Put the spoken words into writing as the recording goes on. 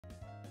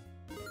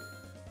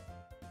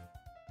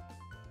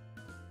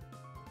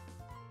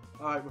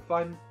Alright, we're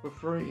fine. We're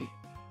free.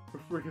 We're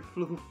free of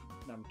floof.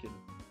 No, I'm kidding.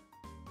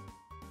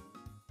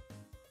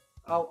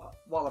 Oh,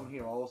 while I'm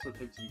here, I'll also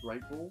take some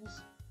Great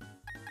Balls.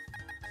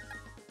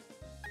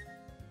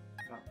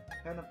 About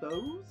 10 of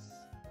those.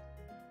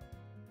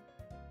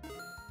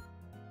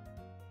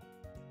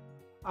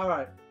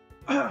 Alright.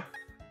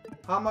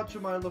 How much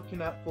am I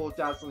looking at for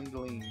Dazzling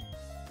Gleam?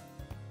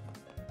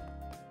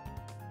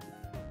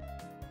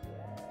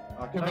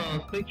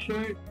 Make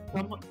sure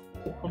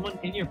someone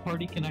in your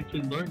party can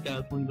actually learn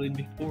Dazzling Gleam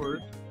before.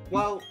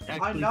 Well, I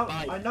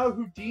fight. know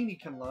Houdini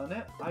can learn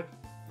it. I've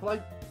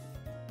played.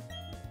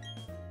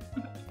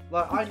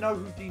 Like, I know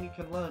Houdini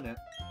can learn it.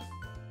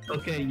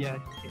 Okay, yeah.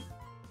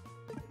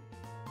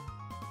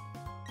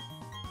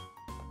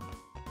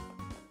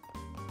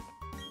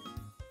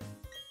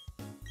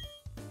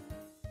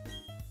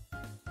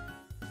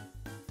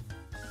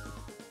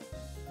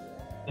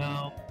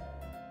 No.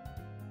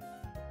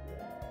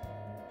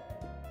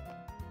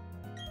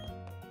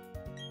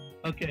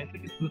 Okay, I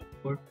think it's this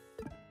floor.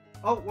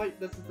 Oh, wait,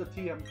 this is the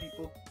TM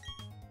people.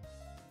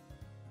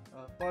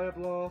 Fire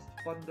Blast,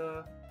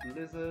 Thunder,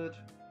 Blizzard,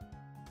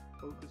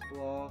 Focus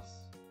Blast,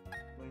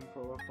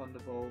 Flamethrower,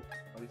 Thunderbolt,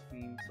 Ice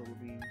Beam, Solar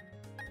Beam.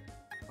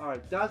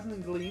 Alright,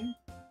 Dazzling Gleam.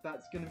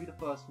 That's gonna be the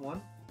first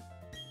one.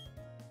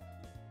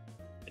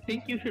 I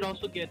think you should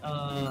also get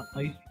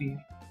Ice Beam.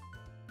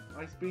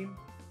 Ice Beam?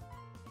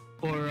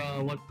 Or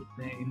what's his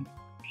name?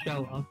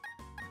 Shella.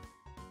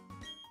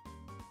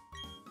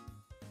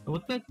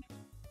 What's that?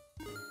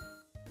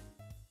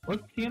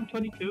 What's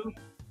TM22?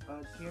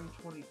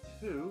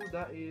 TM22,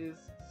 that is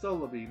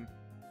Solar Beam.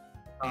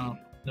 Oh,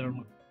 never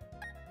mind.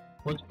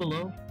 What's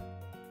below?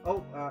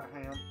 Oh,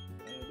 hang on.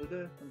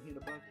 I'm here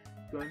above.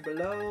 Going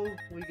below,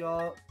 we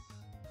got...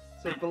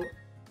 So,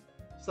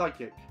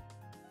 Psychic.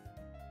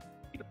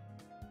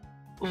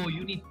 Oh,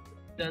 you need...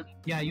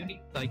 Yeah, you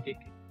need Psychic.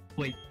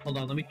 Wait, hold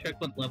on, let me check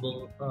what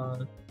level,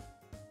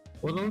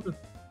 what level does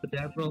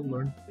Bedazzle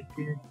learn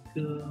Psychic?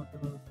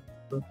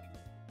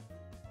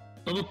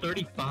 Level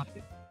 35.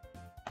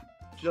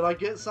 Should I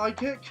get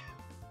Psychic?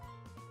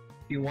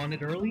 Do you want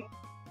it early?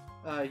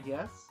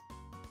 Yes.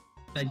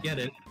 Then get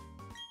it.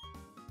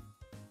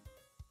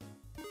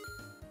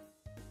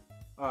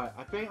 Alright,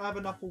 I think I have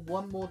enough for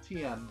one more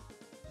TM.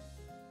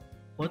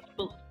 What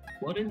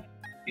is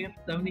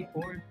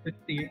TM74 and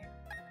 68?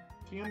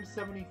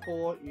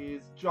 TM74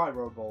 is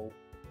Gyro Ball.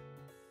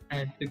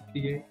 And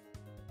 68?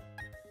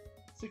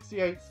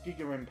 68's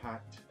Giga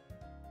Impact.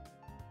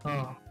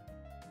 Oh.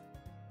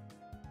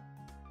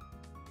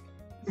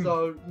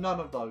 So, none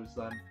of those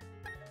then.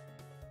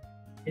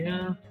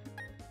 Yeah.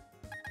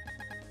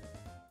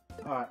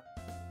 Alright.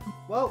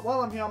 Well,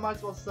 while I'm here, I might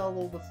as well sell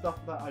all the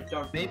stuff that I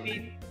don't Maybe.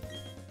 need.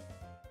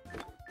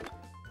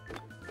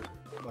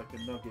 Like a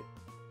nugget.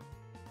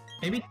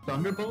 Maybe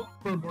Thunderbolt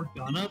for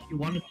Morgana if you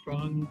want a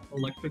strong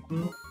electric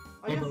move.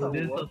 I guess Although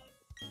that it will work.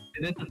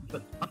 is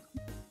a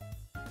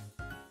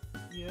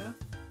Yeah.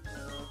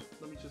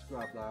 Let me just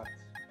grab that.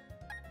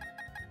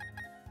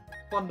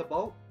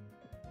 Thunderbolt.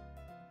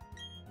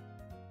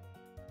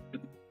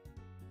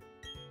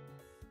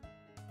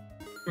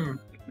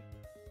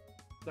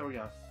 There we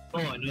go. Oh,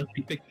 I noticed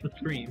you fixed the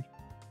screen.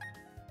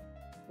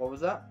 What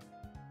was that?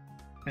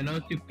 I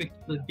noticed you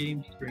fixed the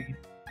game screen.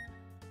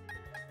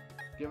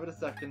 Give it a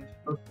second.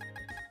 So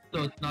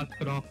it's not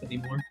cut off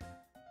anymore.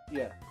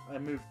 Yeah, I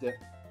moved it.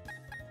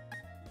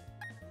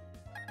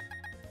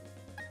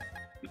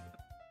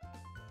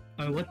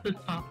 Alright, what's the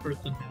top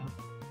person have?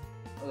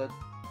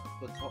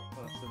 The top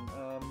person.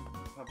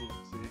 Let's have a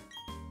look, see.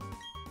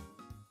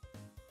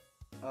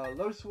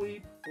 Low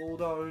sweep,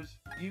 bulldoze,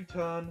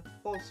 U-turn,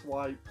 false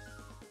swipe,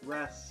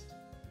 rest,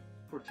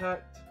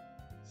 protect,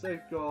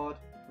 safeguard,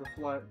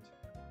 reflect,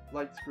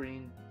 light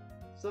screen,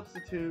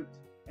 substitute,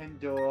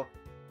 endure,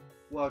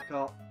 work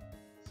up,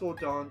 sword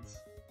dance,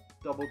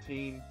 double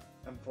team,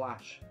 and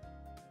flash.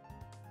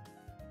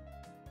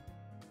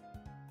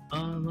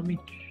 Let me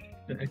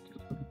check.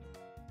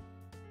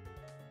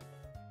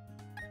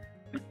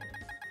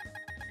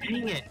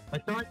 Dang it! I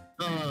thought,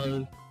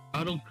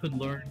 Otto could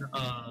learn,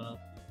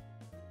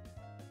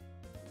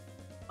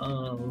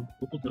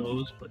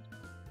 bulldoze, but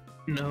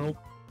no.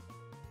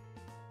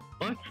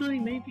 Well, actually,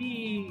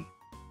 maybe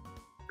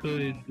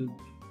could.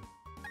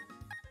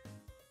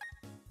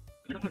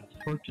 God,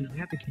 fortunate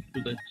advocate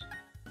for this.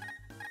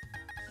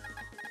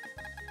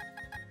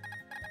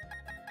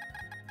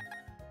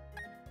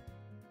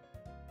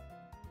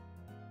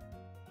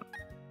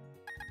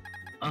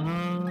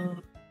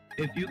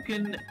 If you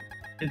can.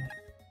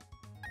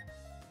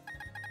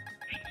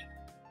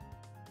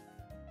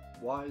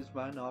 Wise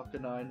man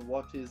Arcanine,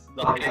 what is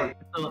the Okay,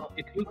 so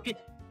if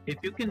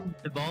you can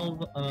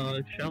evolve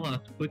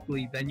Shellas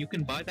quickly, then you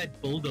can buy that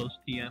Bulldoze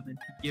TM and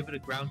give it a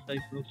ground type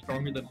move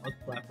stronger than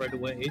Mudslap right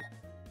away.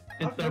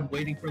 Instead of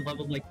waiting for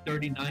level like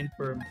 39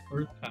 for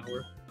Earth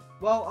Power.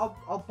 Well,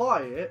 I'll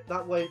buy it,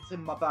 that way it's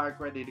in my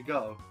bag ready to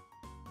go.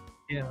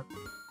 Yeah.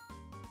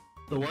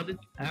 So what is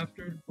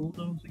after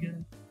Bulldoze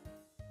again?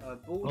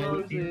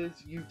 Bulldoze is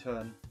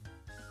U-turn.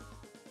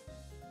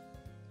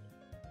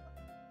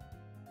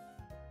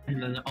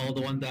 And then all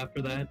the ones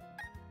after that.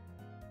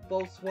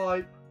 False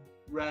Swipe,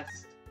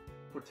 Rest,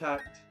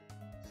 Protect,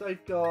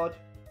 Safeguard,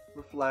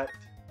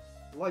 Reflect,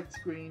 Light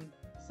Screen,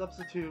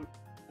 Substitute,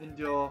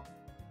 Endure,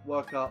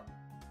 Work Up,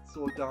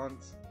 Sword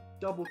Dance,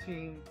 Double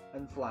Team,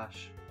 and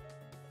Flash.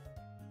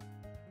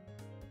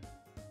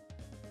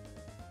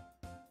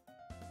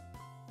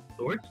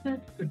 Sword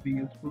Stance could be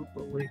useful,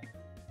 but like,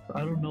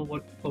 I don't know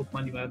what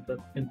Pokemon you have that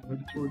can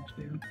learn Sword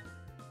Stance.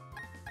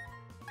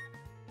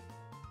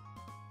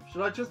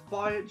 Should I just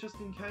buy it just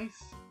in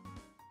case?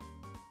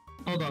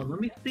 Hold on, let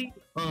me see.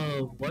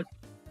 What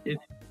if?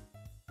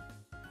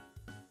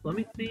 Let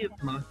me see if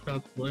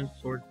Machop learns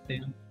Sword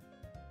Stance.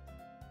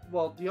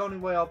 Well, the only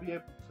way I'll be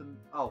able to...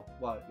 Oh,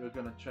 well, you're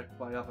gonna check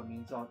by other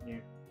means, aren't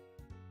you?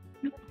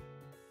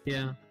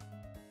 Yeah.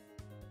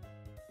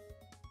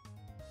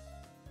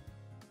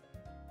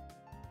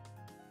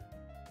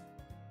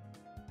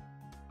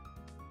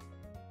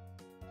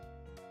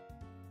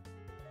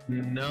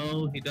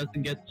 No, he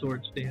doesn't get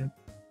Sword Stance.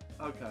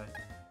 Okay.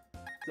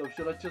 So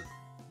should I just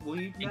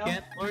leave He now?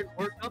 can't learn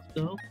Work Up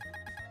though.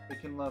 We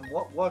can learn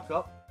what? Work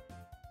Up?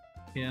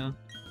 Yeah.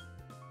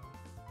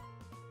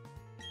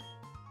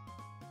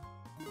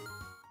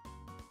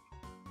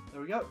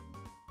 There we go.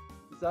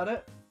 Is that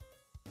it?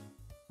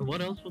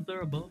 What else was there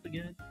above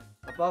again?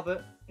 Above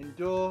it,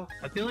 Endure.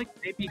 I feel like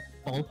maybe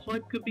False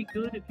Swipe could be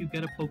good if you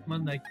get a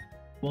Pokemon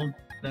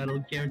that'll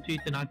guarantee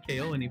to not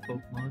KO any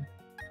Pokemon.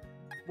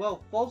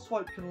 Well, False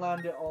Swipe can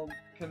land it on...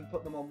 can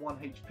put them on 1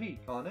 HP,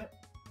 can't it?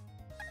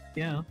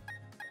 Yeah.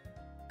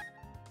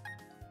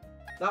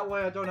 That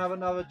way I don't have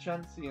another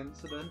Chansey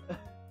incident.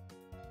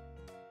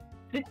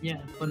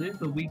 Yeah, but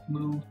it's a weak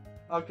move.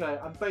 Okay,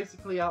 I'm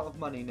basically out of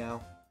money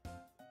now.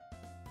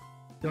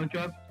 Don't you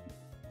have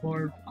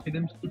more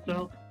items to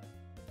sell?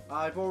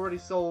 I've already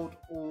sold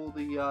all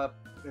the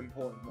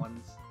important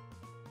ones.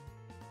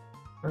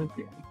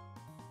 Okay.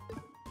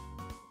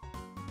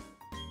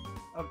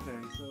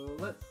 Okay, so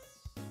let's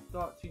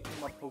start teaching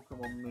my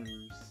Pokemon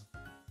moves.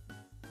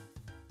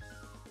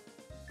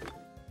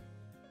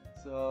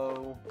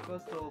 So,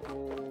 first of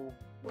all,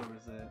 where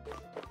is it?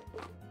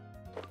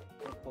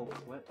 Volt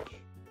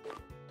Switch.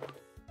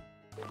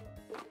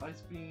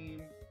 Ice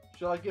Beam.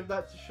 Should I give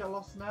that to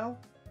Shellos now?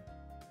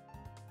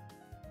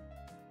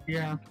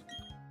 Yeah.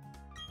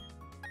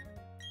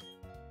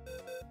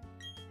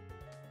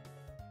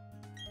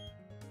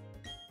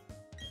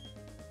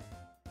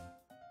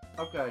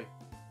 Okay.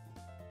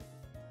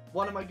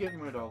 What am I getting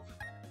rid of?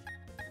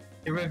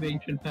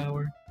 Irrigation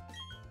power.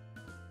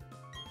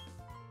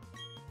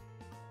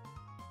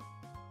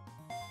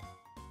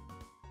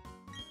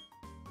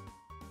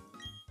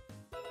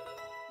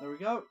 There we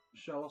go.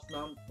 Shellos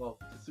now, well,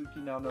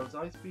 Tsuki now knows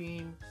Ice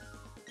Beam.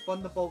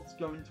 Thunderbolt's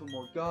going to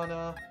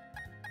Morgana.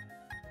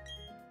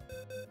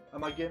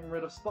 Am I getting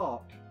rid of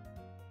Spark?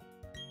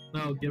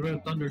 No, get rid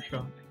of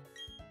Thundershock.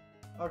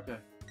 Okay.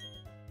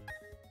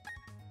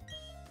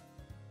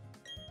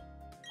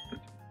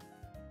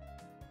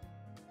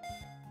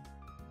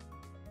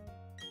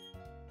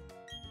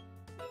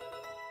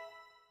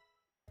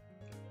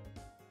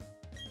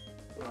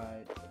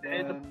 Right.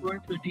 And of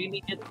course,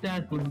 Houdini gets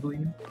Dazzling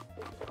Gleam.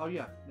 Oh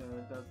yeah,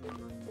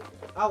 Dazzling Gleam.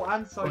 Oh,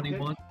 and Psychic.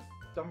 21.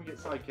 Don't forget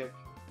Psychic.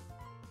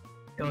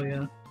 Oh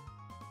yeah.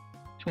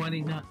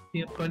 29,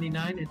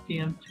 TM29 and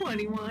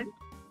TM21.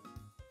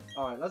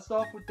 Alright, let's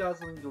start off with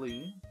Dazzling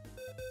Gleam.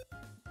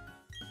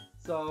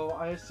 So,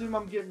 I assume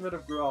I'm getting rid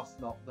of Grass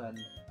Knot then.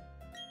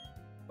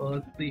 Well,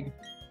 let's see.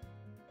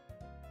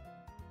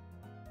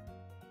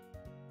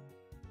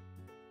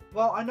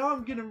 Well, I know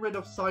I'm getting rid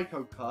of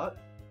Psycho Cut.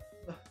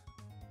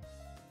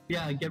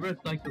 Yeah, get rid of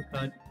Psycho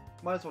Cut.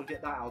 Might as well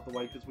get that out of the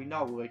way because we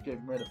know we're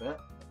getting rid of it.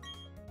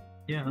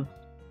 Yeah.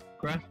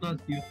 Grass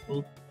Knot's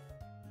useful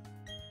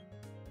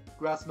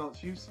Grass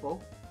Knot's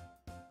useful.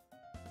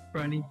 for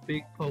any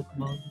big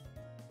Pokemon.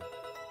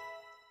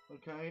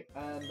 Okay,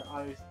 and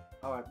alright,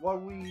 what are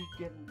we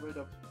getting rid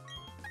of?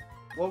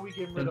 What are we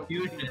getting rid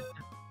Confusion.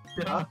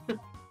 of? Huh?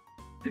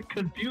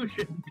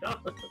 Confusion, duh.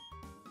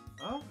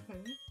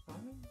 Okay,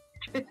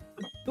 fine.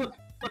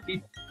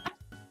 Wait.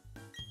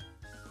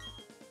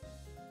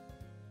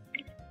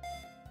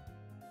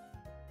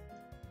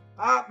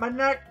 Ah, my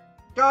neck!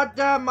 God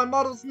damn, my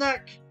model's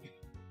neck!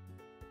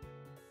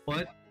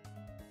 What?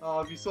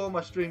 Oh, if you saw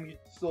my stream, you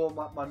saw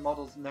my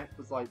model's neck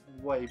was like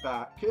way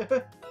back.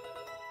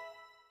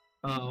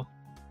 Oh.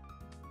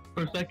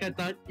 For a second,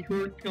 I thought you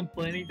were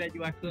complaining that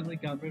you accidentally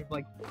got rid of,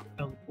 like,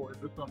 teleport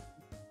or something.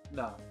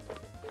 Nah.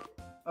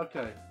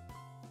 Okay.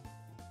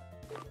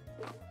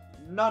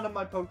 None of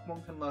my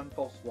Pokemon can learn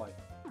False Swipe.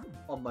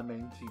 On my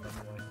main team,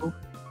 anyway. Oh.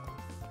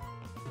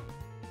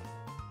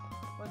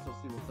 Might as well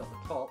see what's at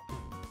the top.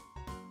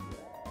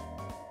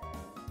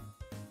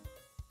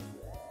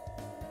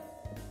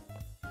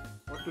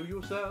 What do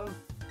you sell?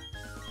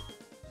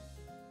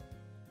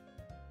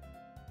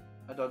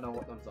 I don't know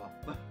what those are.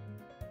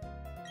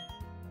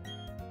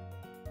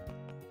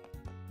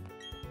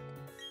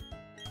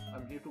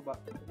 I'm here to buy.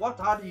 What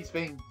are these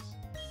things?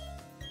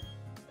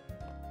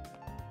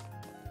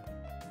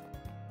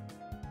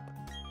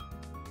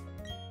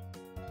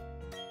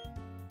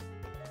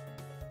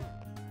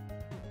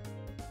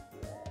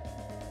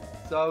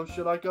 So,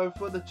 should I go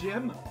for the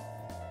gym?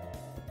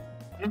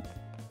 Hmm?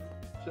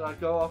 Should I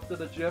go after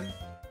the gym?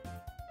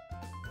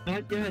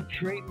 Not yet,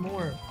 train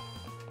more.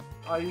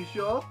 Are you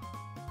sure?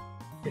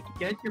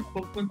 Get your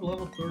Pokemon to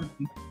level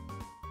 30.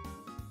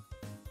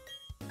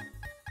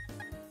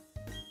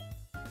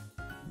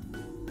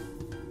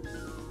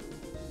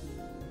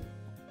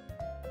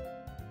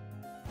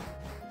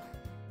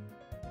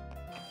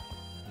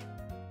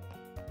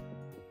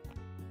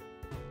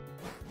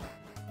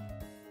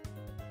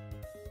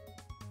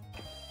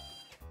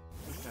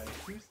 Okay,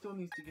 who still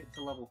needs to get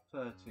to level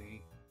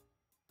 30?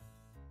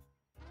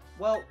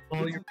 Well,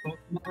 All your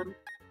Pokemon?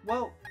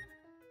 well,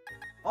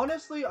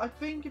 honestly, I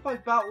think if I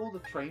battle all the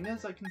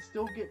trainers, I can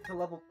still get to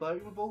level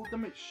 30 with all of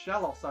them. It's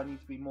Shellos I need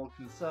to be more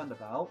concerned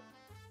about.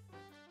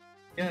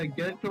 Yeah,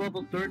 get it to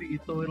level 30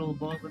 so it'll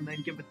evolve and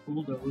then give it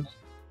Bulldoze.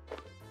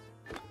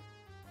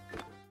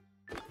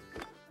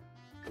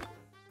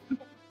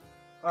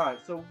 Alright,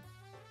 so,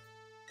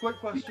 quick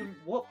question,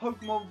 what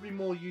Pokemon would be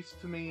more use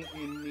to me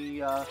in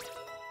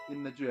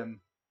the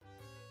gym?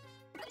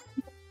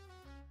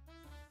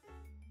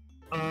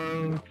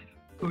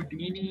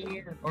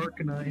 Houdini and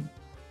Arcanine.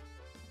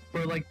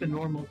 For like the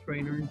normal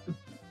trainers.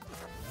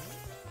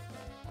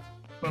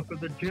 But for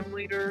the gym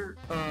leader,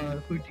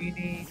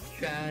 Houdini,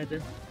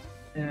 Chad,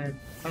 and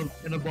an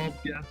evolved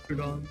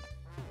Gastrodon.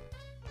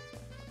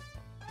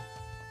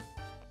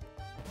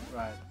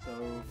 Right,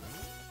 so,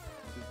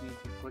 just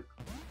need to quick...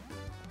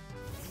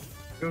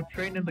 Go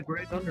train in the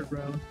Great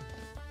Underground.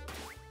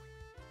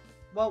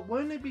 Well,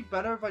 wouldn't it be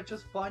better if I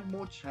just find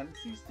more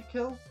chances to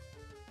kill?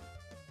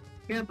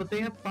 Yeah, but they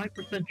have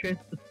 5% chance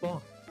to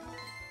spawn.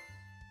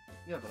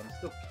 Yeah, but I'm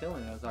still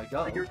killing as I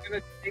go.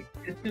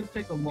 It's gonna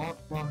take a lot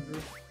longer.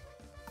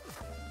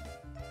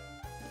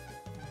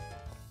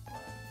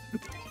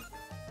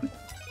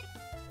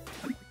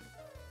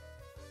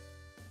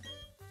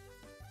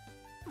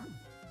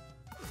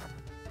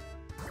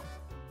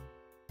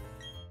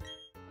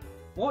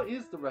 What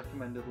is the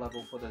recommended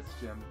level for this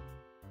gym?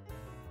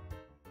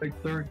 Like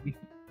 30.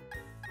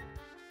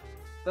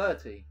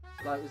 30?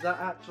 Like, is that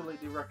actually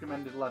the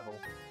recommended level?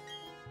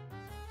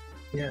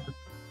 Yeah.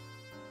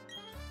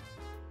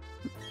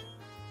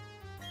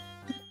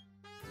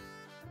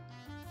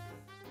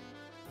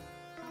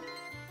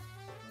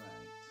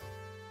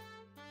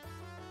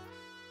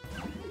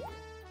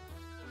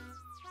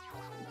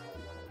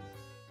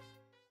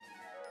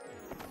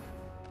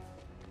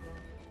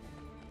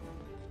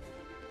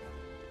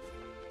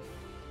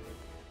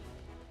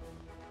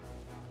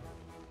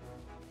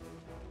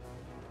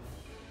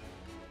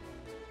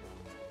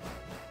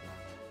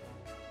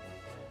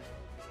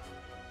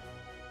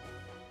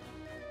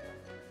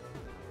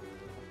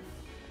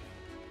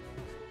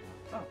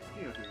 Oh,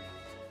 Geodude.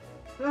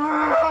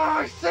 Ah,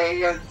 I see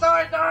you,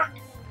 Psyduck!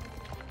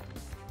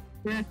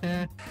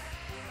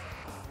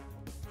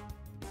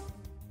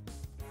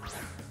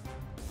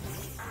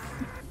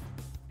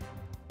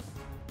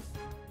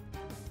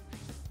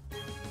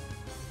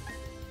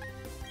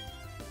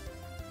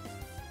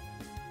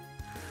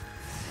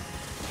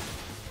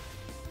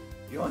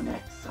 You're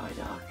next,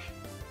 Psyduck.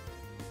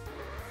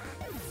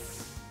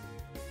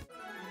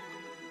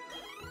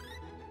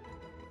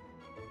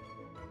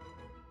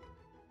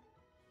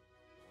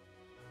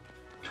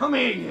 Come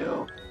here,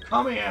 you!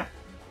 Come here!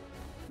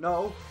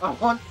 No, I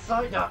want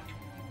Psyduck!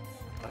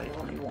 But I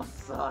only want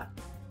Psy.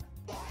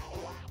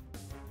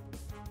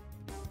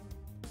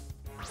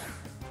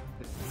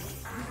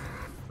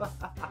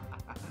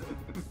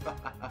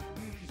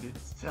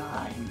 It's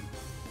time.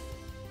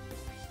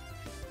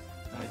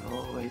 I've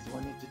always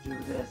wanted to do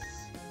this.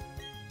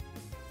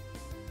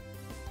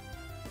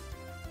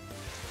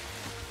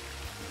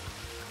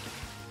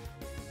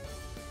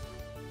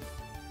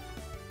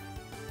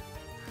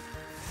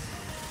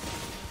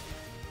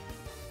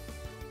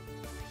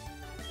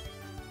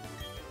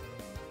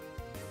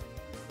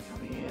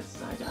 Come here,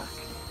 Psyduck.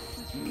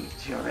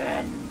 Meet your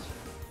end.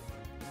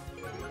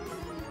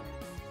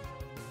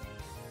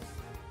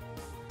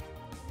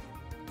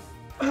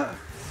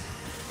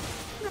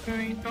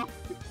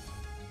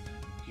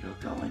 You're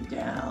going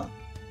down.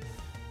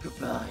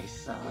 Goodbye,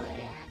 Psy.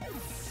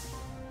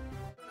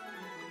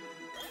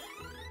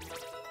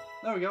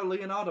 There we go,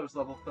 Leonardo's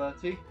level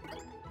 30.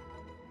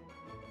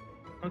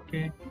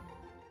 Okay.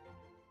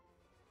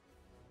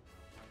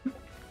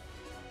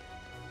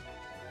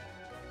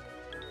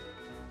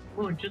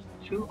 Oh, just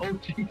two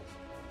OG.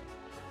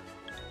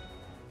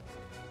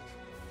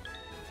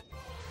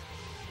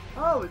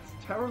 Oh, it's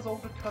Terra's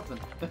older cousin.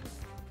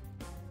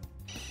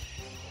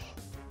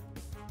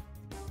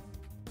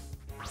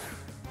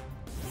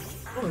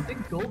 Oh, I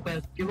think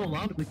Golbats give a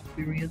lot of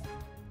experience.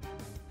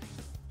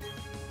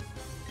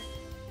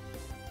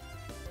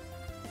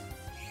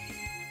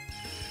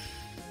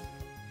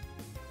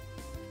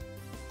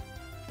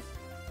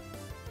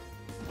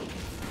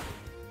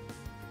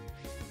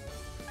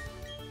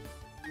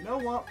 You know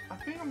what? I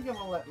think I'm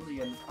gonna let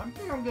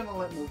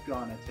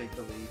Morgana take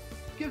the lead.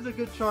 Gives a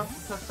good chance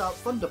to test out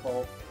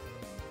Thunderbolt.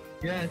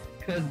 Yes,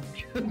 because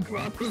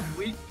Grotto's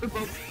weak to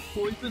both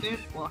poison and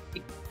fly.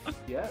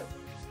 Yes.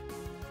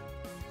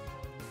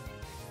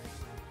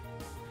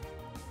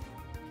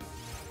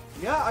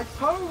 Yeah, I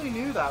totally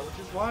knew that, which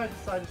is why I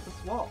decided to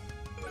swap.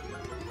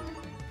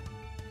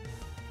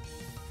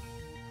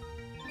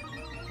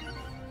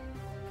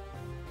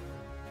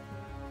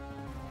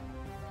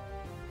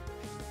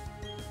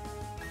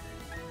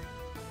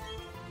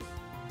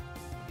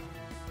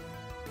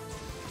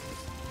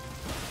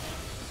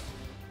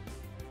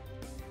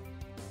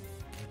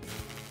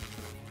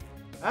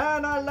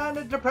 And I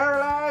landed to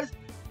paralyze.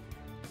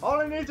 All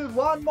it needs is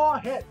one more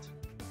hit.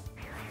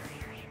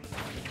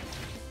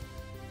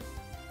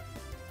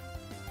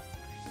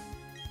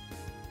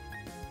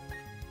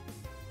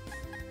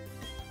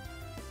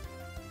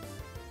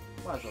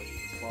 Might as well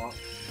use the spot.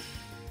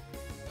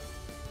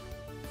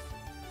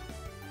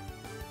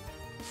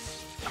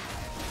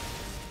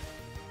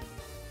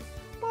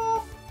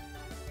 Bop.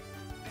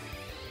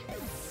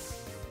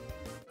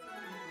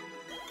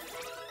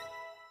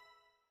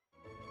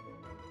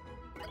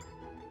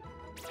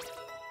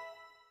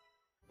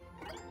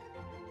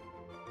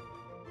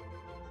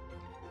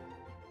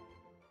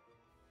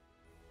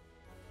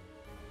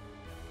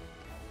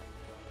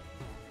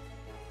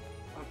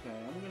 Okay,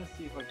 I'm gonna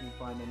see if I can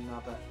find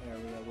another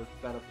area with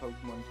better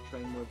Pokemon to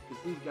train with,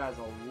 because these guys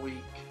are weak.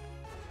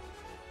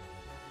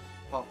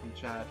 Apart from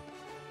Chad.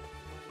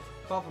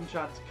 Apart from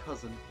Chad's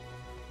cousin.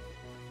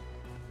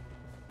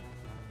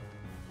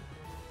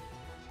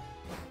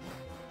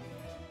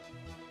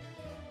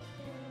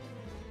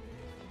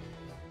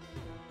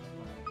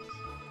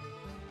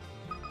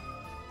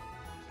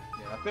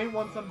 Yeah, I think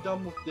once I'm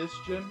done with this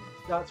gym,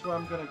 that's where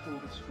I'm gonna call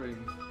the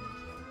stream.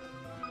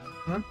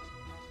 Huh?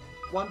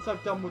 Once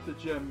I've done with the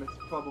gym, it's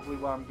probably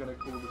where I'm gonna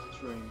call the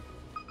stream.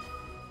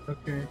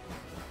 Okay.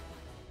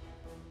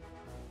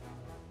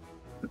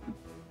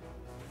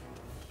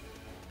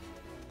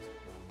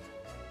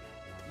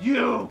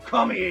 You!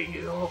 Come here,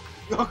 you!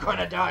 You're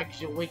gonna die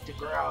because you're weak to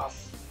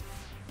grass!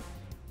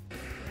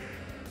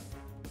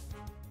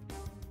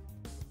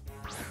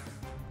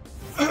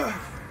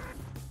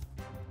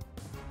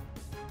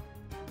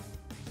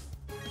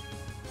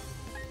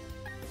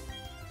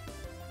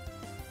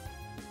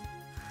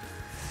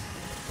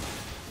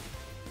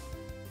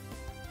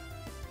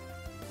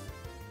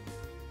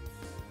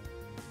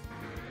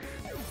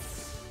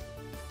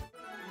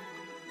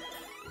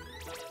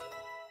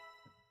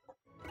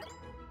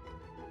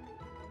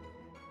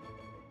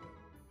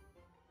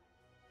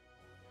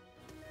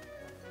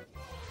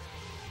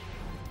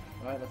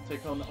 Alright, let's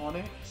take on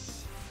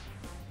Onyx.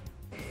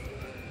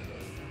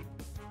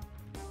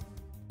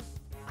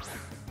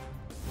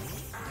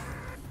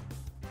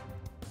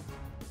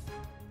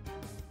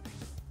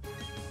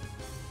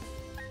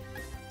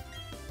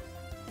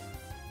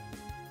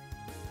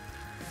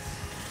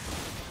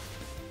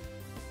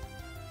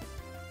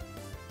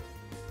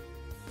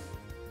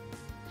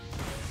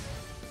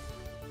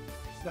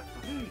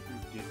 You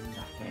did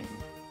nothing.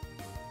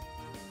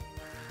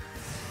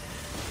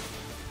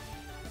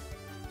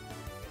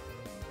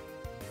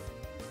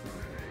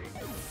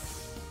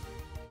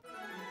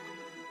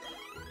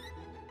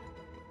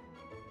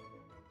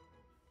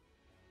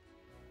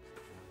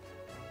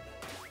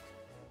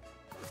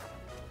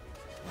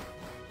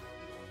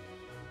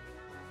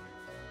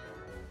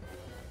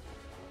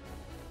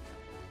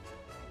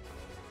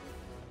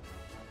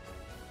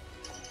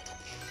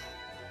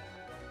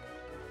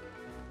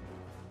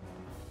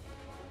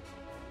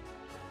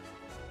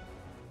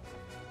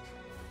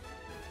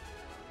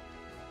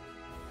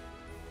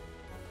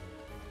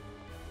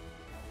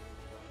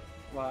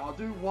 Right, I'll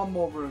do one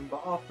more room,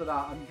 but after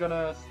that I'm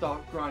gonna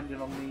start grinding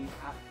on the...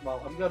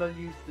 Well, I'm gonna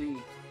use the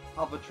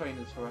other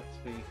trainers for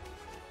XP.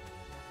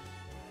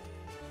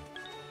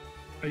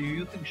 Are you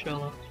using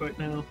Shellouts right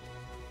now?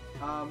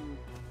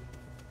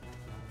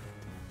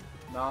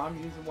 No, I'm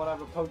using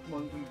whatever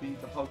Pokemon can beat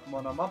the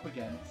Pokemon I'm up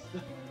against.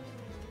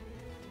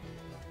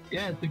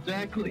 Yes,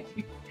 exactly.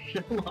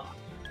 Shellouts.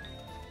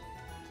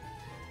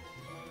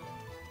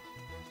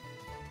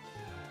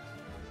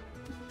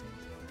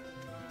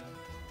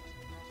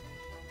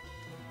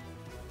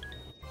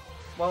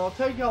 Well, I'll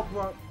take out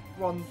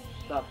Bronzer.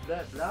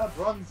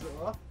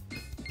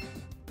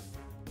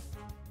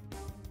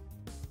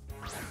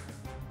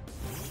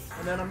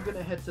 And then I'm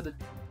gonna head to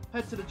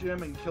the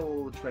gym and kill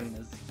all the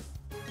trainers.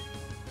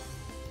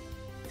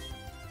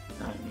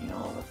 I mean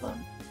all of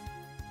them.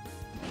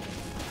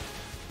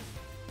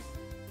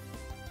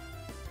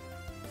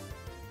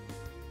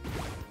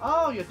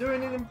 Oh, you're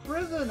doing it in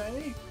prison,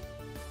 eh?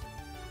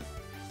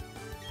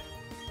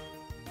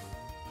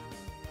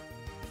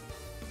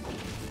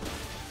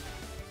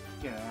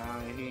 Get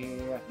out of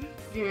here!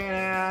 Get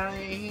out of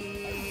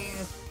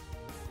here!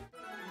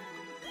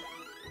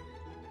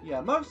 Yeah,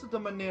 most of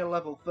them are near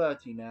level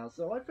 30 now,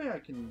 so I think I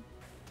can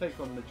take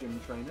on the gym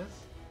trainers.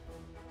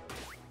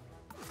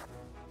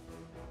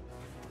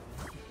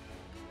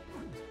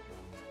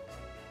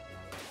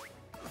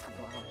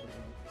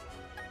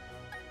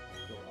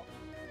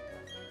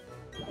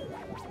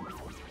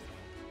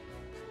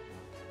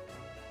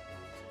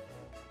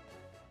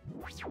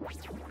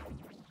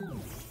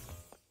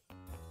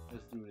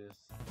 Let's do this.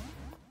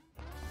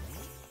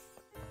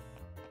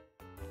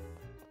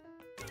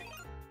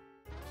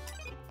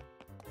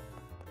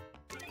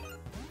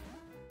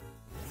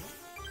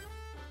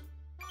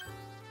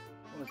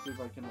 Let's see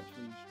if I can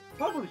actually...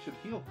 Probably should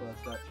heal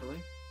first,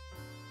 actually.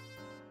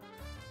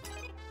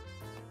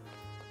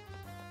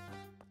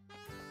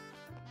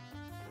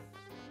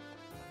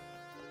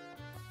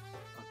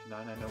 Okay,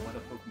 I know what a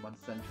Pokemon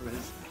Center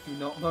is. Do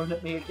not moan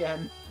at me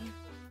again.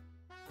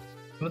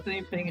 I wasn't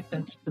even paying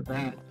attention to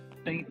that.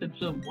 Paying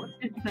attention to what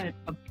is that?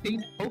 A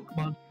pink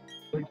Pokemon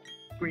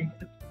screen.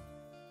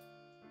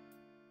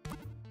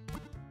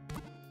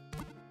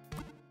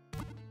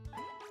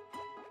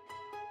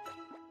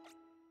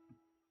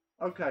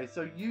 Okay,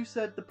 so you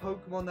said the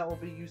Pokemon that will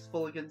be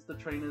useful against the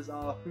trainers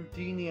are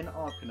Houdini and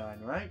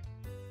Arcanine, right?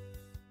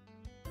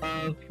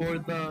 For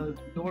the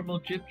normal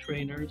gym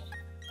trainers.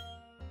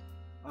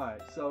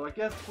 Alright, so I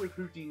guess with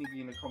Houdini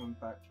being a common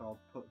factor, I'll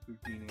put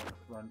Houdini up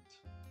front.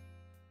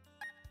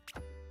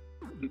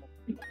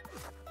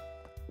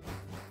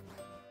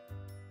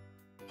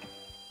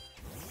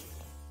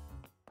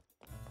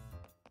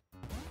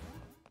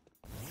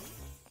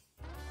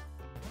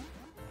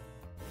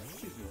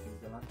 Excuse me,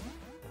 Kingalan.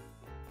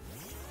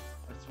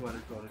 I swear to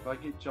God, if I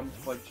get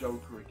jumped by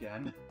Joker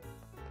again...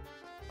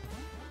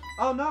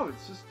 Oh no,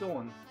 it's just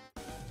Dawn.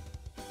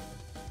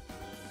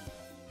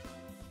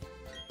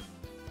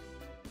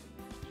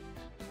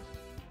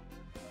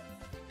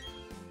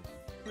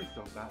 Please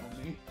don't battle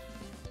me.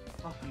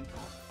 Oh, thank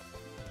God.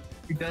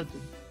 He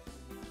doesn't.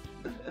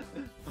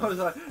 I was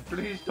like,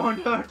 please don't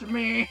hurt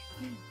me!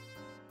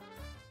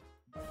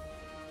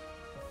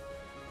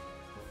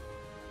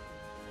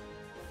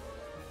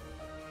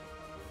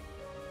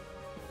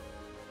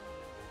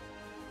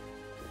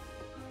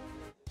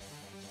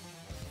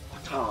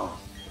 Wata!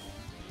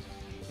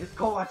 It's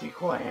Kawati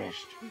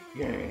Quest!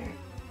 Yeah!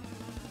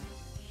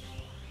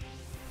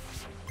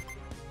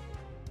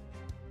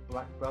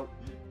 Black belt.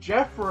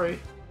 Jeffrey!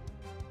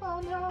 Oh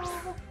no!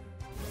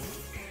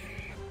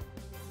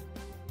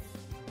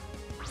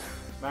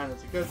 Man,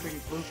 it's a good thing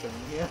it's Lupin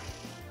in here.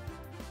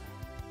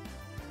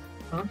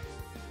 Huh?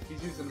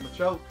 He's using him a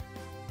choke.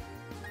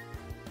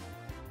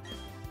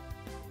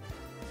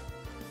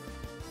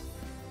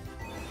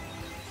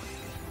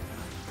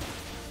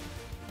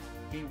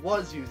 He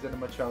was using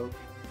him a choke.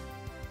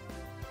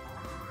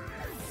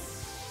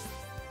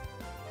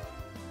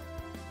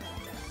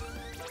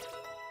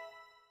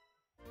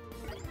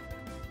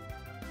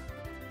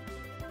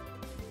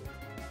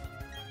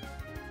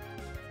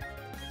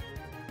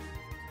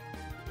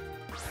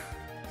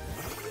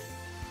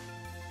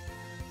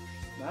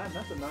 Man,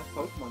 that's a nice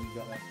Pokemon you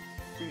got there.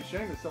 It'd be a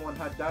shame if someone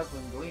had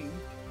Dazzling Gleam.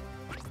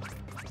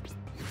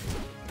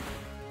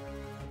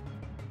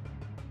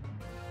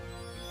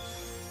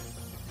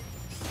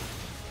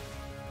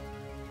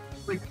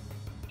 Wait,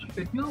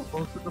 should you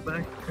also go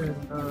back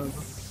and,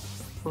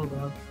 hold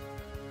on.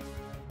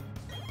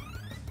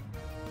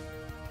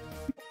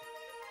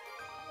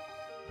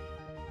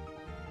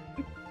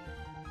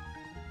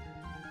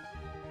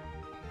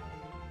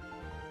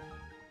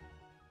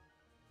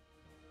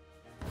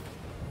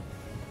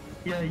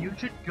 Yeah, you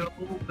should go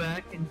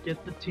back and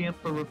get the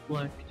Tampa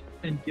Reflect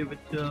and give it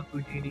to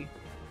Houdini.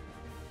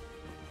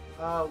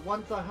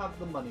 Once I have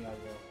the money, I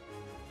will.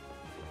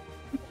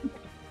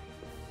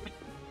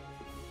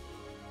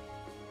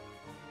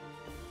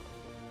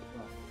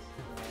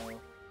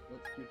 Right,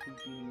 let's give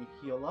Houdini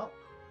a heal up.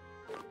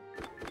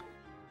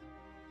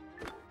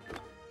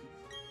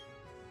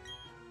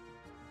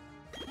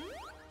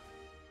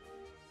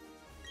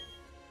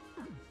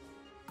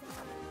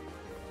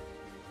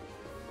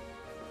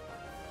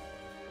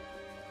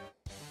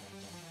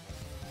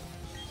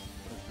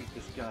 Let's beat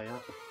this guy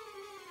up.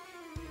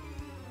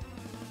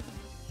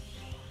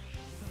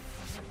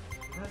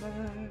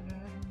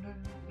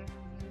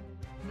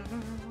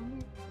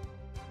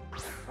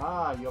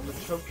 Ah, you're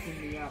choking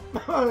me out.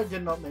 I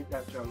did not make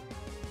that joke.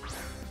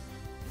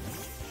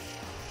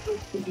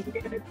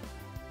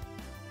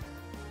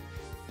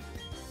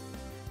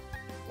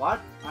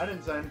 What? I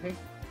didn't say anything.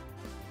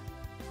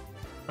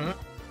 Huh?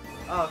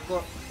 Ah, I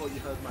thought you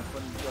heard my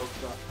funny joke,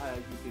 but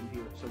you didn't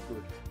hear it so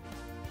good.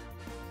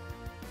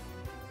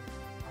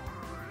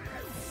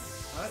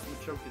 Alright,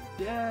 Machoke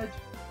is dead.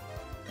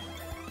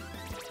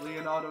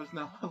 Leonardo's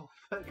now level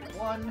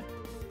 31.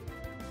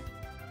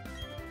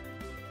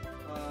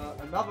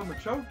 Another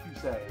Machoke, you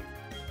say?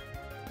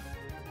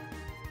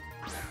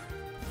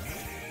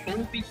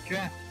 Colby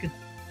Jack.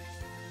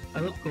 I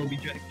love Colby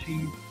Jack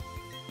cheese.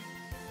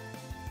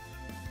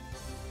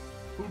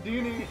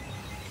 Houdini!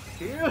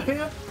 Heal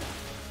him!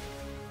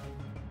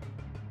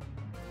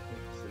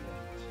 Excellent.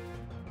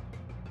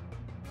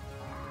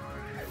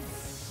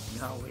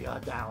 Now we are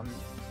down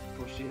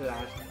to the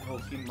last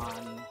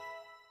Pokemon.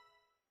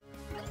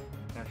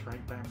 That's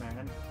right,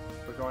 Batman.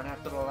 We're going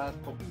after the last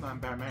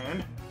Pokemon,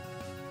 Batman.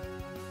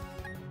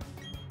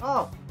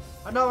 Oh!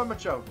 Another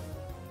Machoke!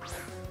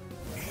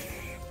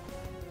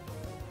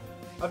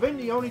 I think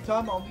the only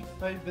time I'll need to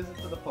pay a visit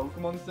to the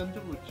Pokemon Center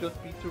would just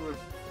be to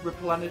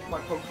replenish my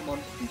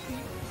Pokemon's PP.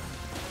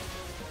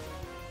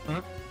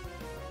 Huh?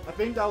 I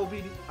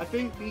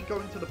think me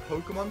going to the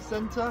Pokemon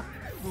Center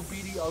will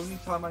be the only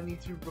time I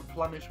need to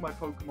replenish my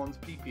Pokemon's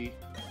PP.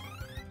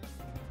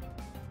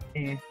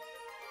 Eh.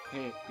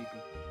 Hey,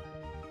 people.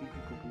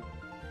 People.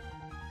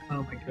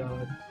 Oh my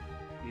god.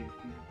 Hey,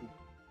 people.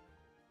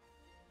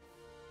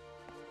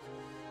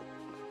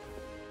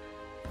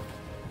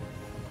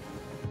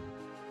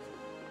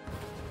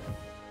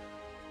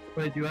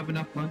 Wait, do you have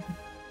enough money?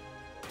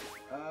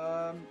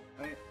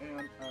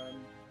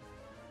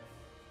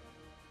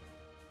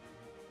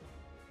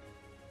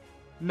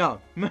 No.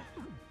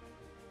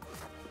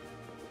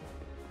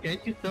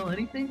 Can't you sell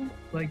anything?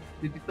 Like,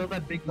 did you sell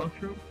that big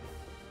mushroom?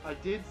 I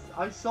did.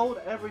 I sold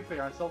everything.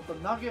 I sold the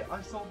nugget.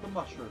 I sold the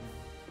mushroom.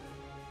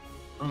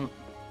 Oh.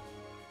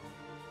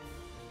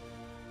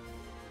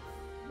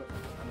 Look,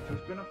 I'm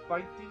just gonna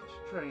fight these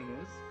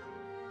trainers.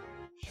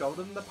 Show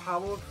them the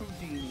power of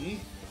Houdini.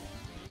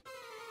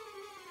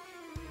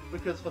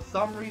 Because for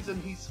some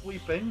reason he's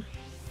sweeping.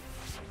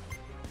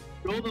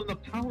 Show them the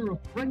power of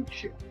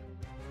friendship.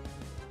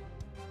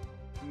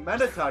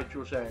 Meditite,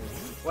 you say?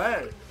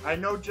 Well, I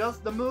know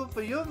just the move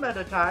for you,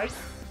 Meditite.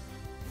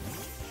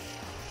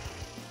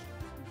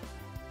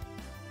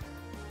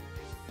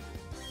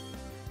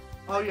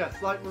 Oh yeah,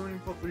 slight warning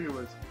for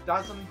viewers.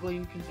 Dazzling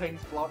Gleam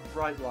contains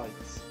bright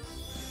lights.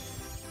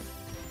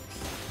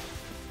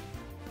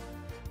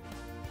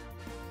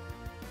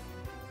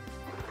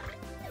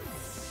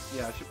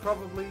 Yeah, I should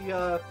probably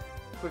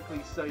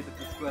quickly say the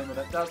disclaimer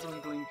that Dazzling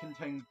Gleam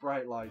contains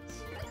bright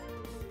lights.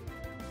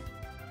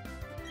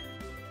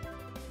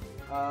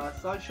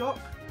 Side shock?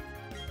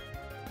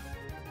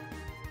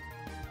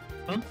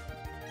 Huh?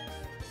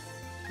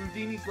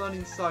 Houdini's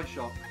learning Side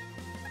shock.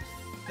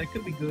 That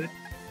could be good.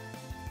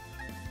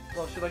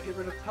 Well, should I get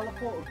rid of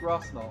teleport or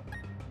grass knot?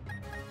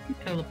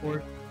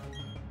 Teleport.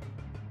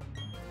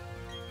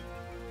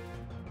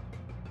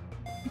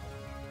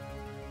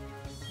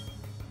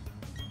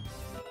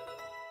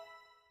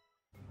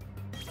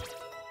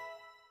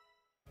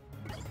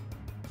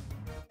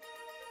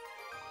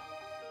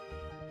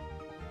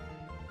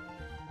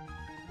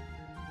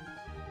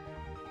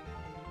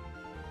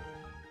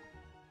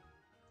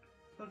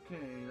 Okay,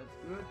 that's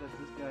good. That's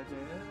this guy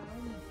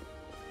down.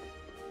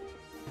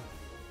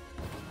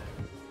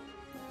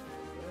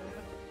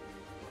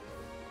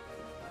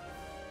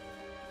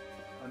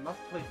 I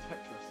must play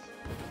Tetris.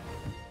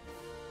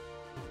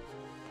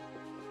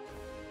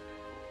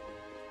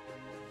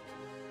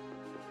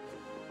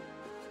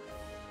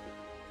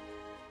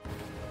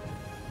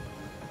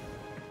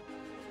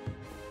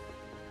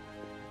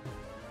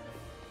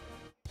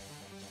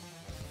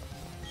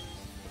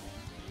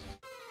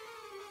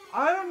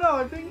 I don't know.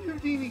 I think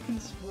Houdini can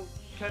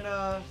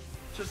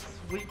just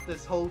sweep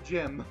this whole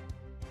gym.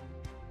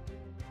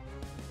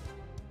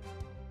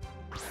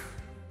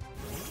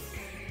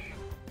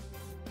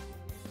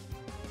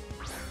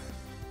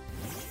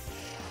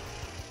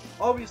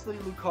 Obviously,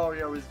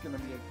 Lucario is going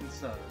to be a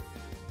concern.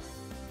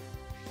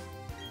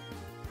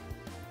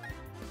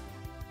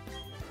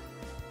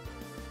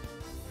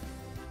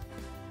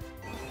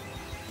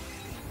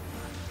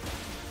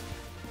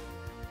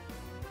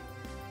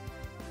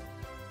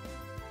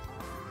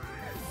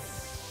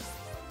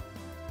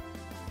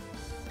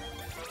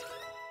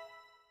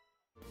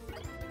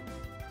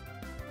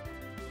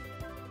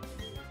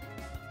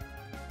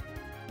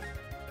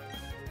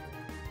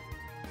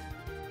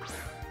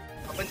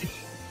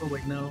 Oh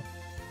wait, no.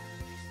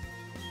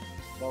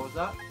 What was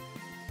that?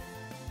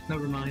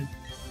 Never mind.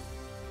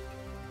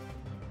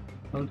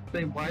 I was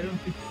saying, why don't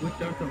you switch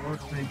out to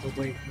Arcane? But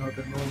wait, no,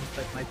 the normal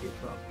set might be a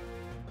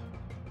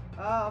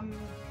problem.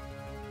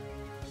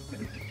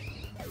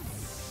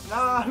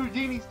 Nah,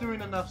 Houdini's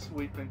doing enough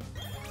sweeping.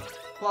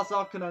 Plus,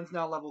 Arcanon's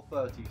now level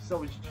 30,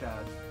 so is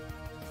Chad.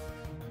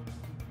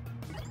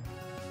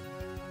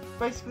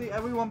 Basically,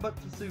 everyone but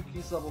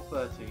Tsuki's level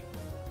 30.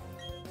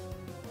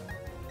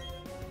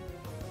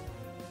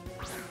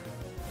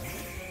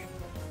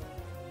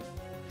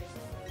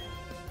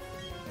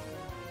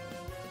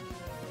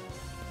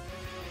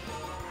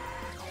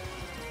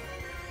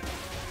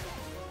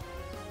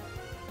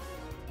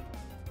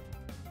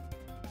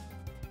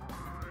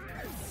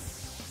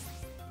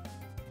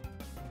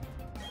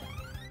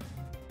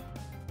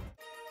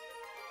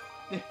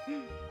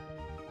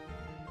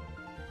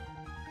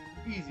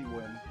 Easy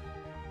win.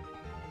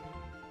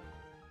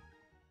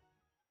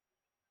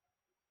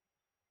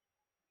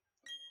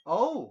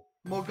 Oh!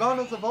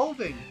 Morgana's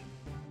evolving!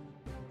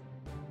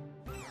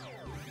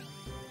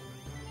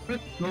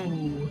 Let's go!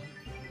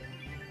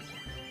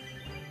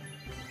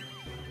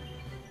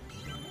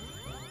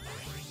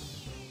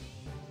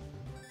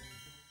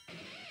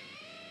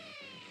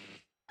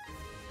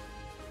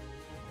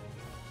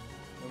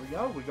 There we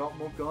go, we got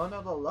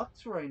Morgana the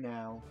Luxray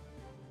now.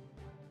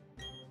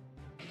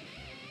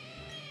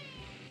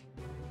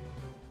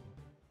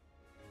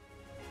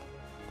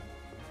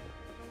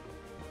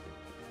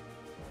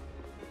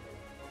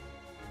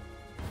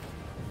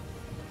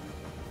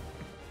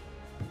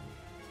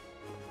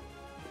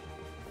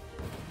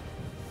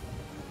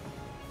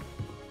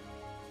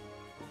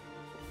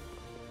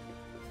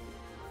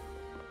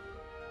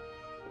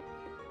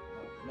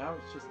 Now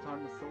it's just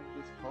time to solve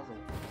this puzzle.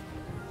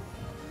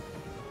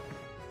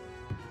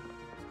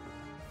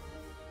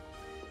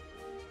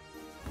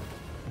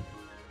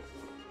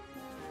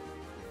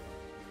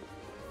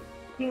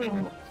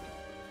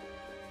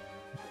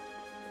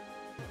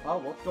 Oh,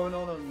 what's going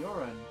on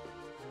your end?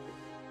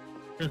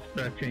 Just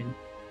stretching.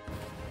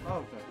 Oh,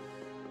 okay.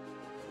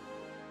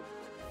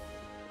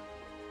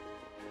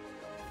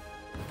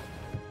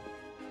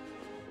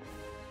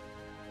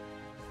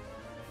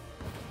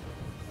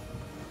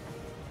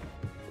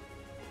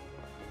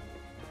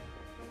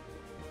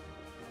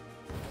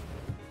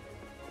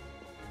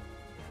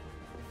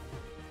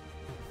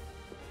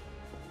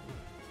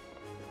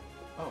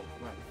 Oh,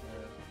 right.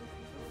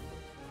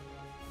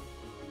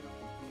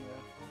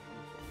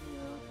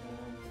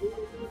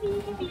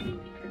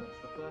 That's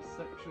the first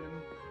section.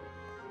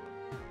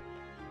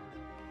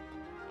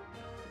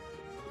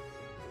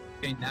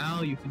 Okay,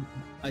 now you can.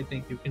 I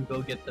think you can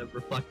go get the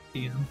reflect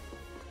TM.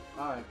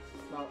 Alright,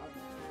 now,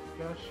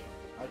 gosh,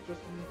 I just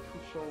need to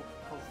solve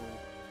puzzle.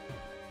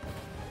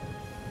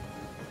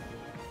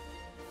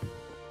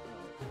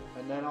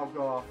 And then I'll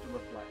go after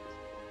reflect.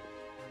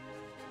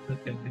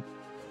 Okay.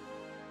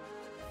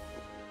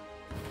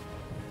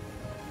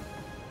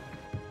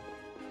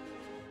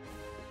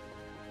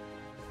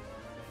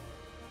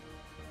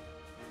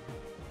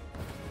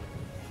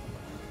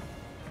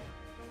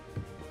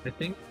 I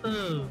think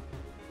the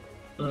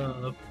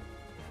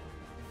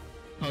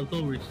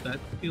puzzle resets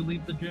if you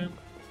leave the gym,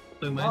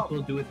 so you might as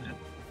well do it now.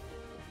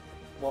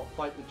 What,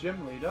 fight the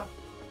gym leader?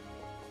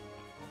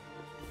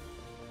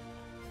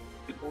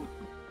 Or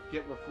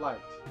get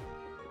reflect?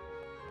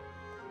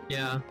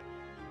 Yeah.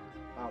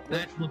 The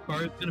Which... actual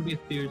car is gonna be a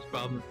serious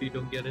problem if you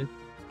don't get it.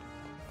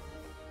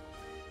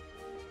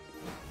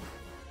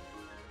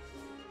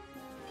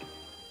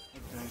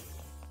 Okay.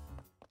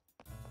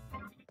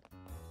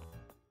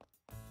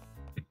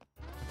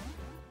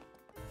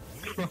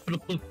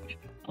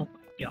 Oh my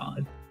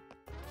god.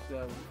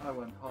 Yeah, I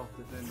went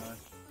after, didn't I?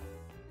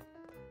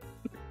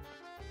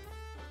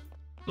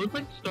 Looks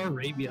like Star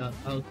Arabia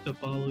out to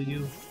follow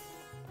you.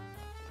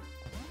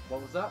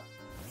 What was that?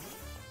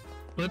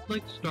 Looks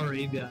like Star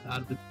Arabia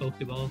out of this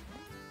Pokeball.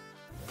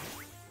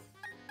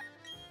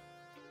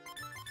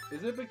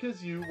 Is it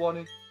because you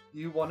want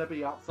to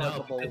be outside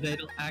the ball? No, because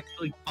it'll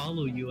actually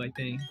follow you, I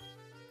think.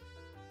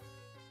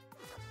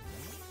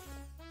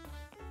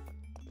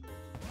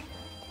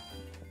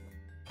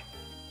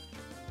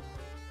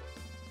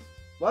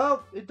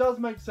 Well, it does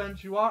make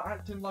sense. You are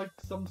acting like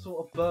some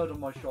sort of bird on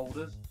my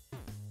shoulders.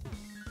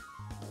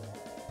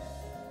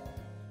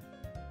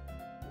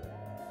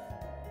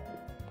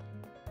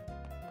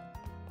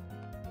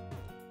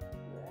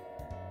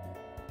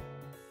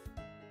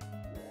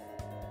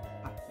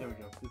 Ah, there we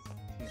go. This is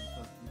the team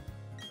person.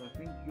 So I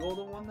think you're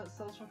the one that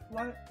sells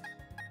reflect?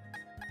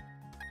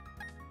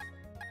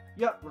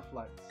 Yep,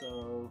 reflect.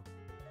 So,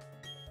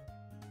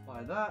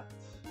 buy that.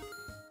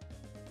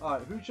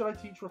 Alright, who should I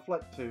teach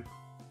reflect to?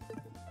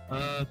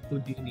 Who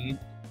do you need?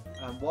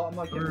 And what am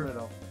I getting rid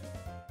of?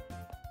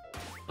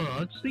 Oh,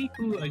 let's see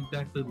who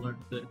exactly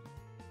learns it.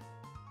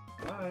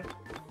 Alright.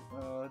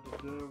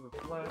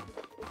 Reflect.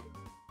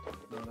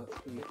 No, that's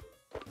speed.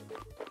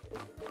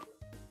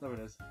 There it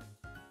is.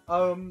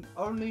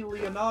 Only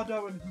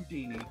Leonardo and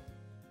Houdini.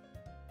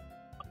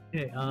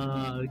 Okay,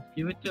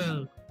 give it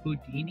to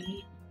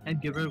Houdini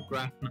and give her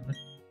Grass Knot.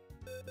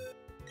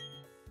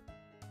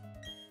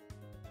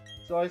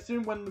 So I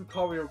assume when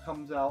Lucario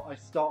comes out, I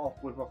start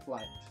off with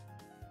reflect.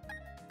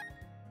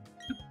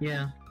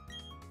 Yeah.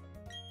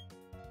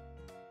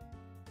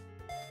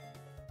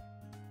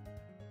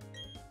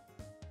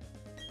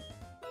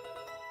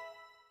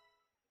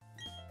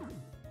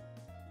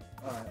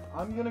 Alright,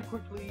 I'm gonna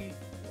quickly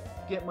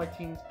get my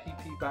team's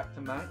PP back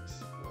to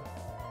max.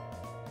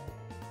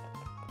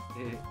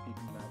 PP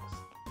max.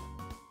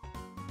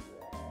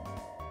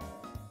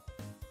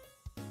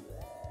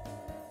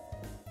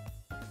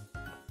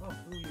 Oh,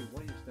 who are you?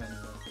 What are you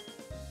standing there?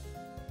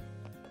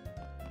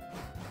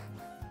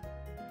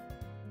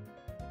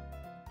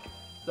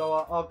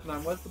 So,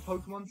 Arcanine, where's the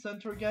Pokemon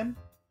Center again?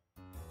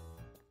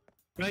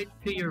 Right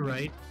to your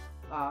right.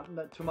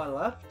 To my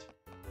left?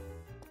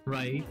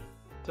 Right.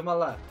 To my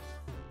left.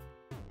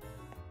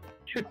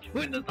 You're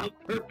doing this on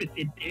purpose,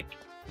 you dick.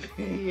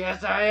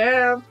 Yes, I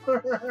am!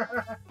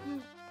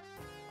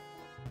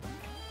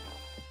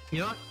 You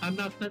know what? I'm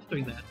not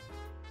censoring that.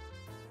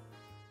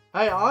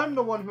 Hey, I'm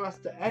the one who has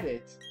to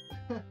edit.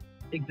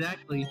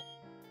 Exactly.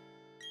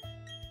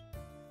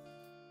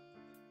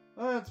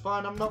 Oh, it's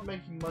fine, I'm not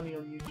making money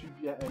on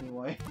YouTube yet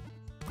anyway.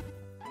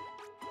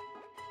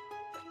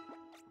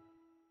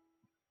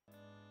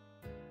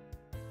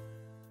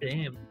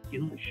 Damn,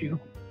 skill issue.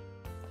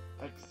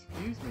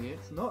 Excuse me,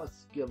 it's not a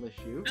skill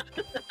issue.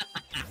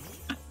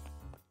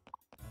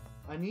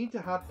 I need to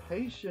have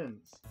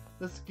patience.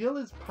 The skill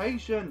is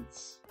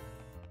patience.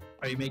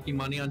 Are you making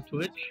money on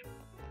Twitch?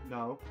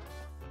 No.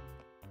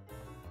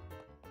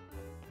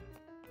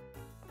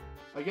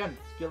 Again,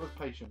 skill is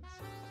patience.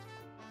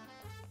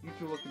 You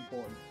two look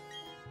important.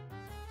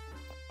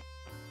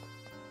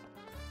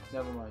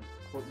 Never mind.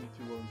 Thought you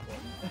two were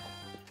important.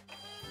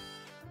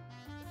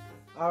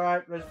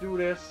 Alright, let's do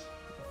this.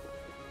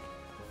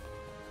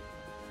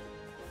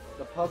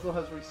 The puzzle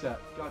has reset.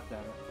 God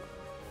damn it.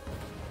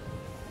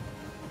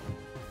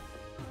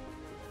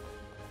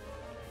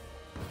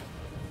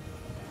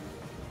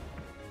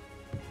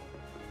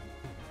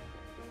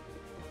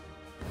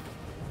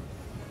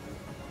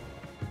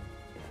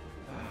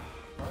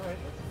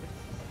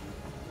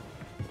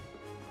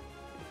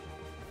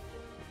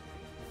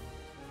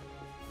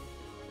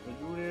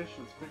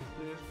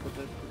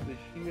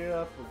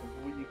 here.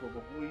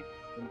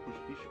 Then push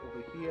this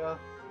over here.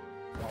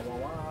 Wah wah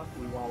wah.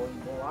 Wah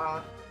wah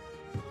wah.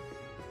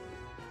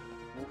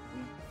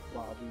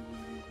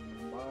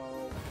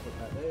 Put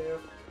that there.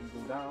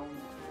 We go down.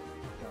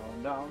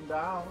 Down, down,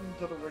 down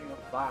to the ring of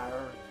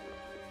fire.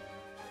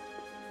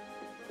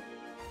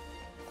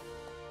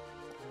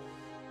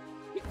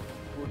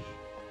 Push.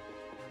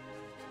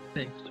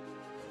 Thanks.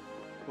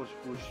 Push,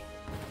 push.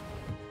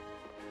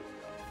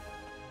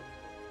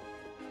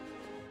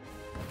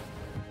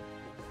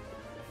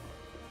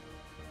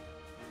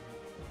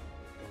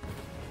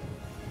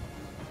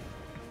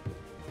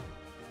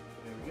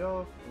 There we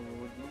go.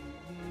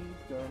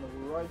 He's gonna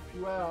wipe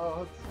you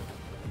out.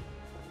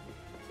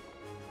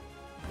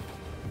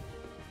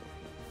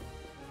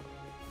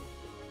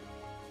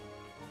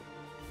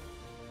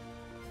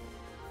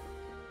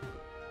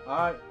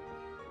 Alright.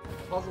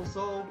 Puzzle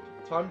solved.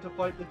 Time to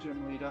fight the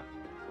gym leader.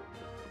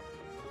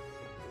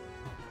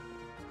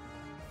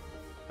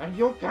 And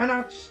you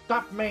cannot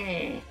stop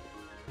me!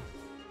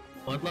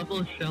 What level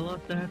is Shellos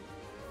at?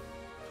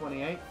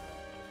 28.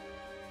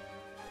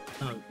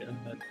 Oh,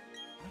 God.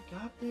 I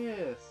got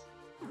this.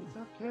 It's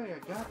okay, I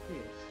got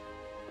this.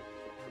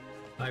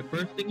 Alright,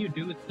 first thing you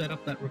do is set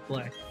up that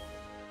reflect.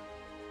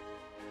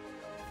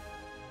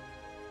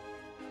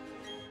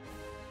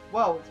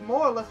 Well, it's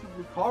more or less with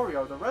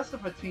Lucario. The rest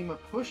of her team are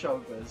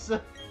pushovers.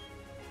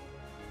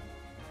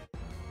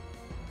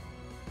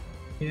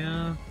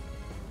 Yeah.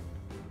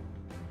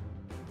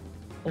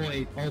 Oh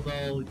wait,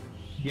 although,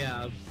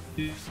 yeah,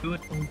 do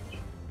it,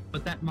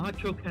 but that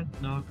Machoke has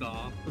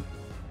knockoff,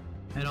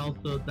 and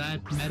also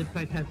that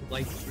Meditite has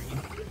light screen.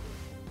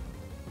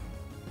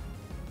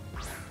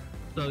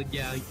 So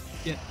yeah,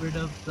 get rid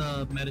of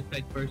the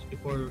Meditite first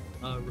before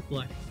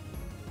reflect.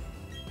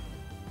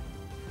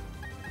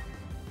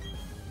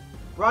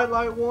 Bright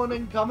light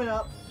warning coming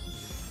up.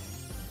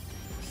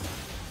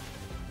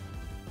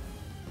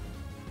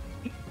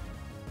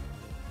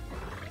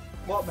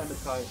 What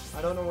Meditite?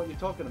 I don't know what you're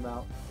talking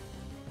about.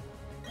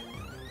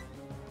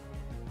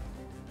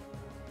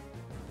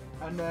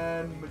 And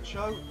then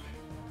Machoke.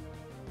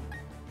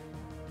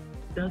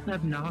 Does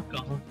have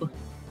knockoff.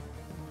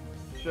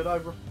 Should I?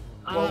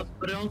 But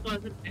it also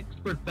has an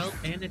expert belt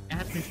and an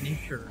adamant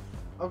nature.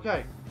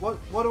 Okay.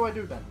 What do I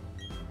do then?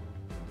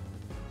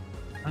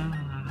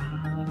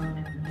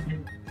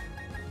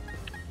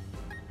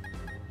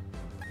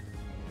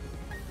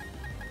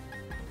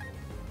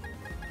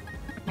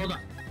 Hold on.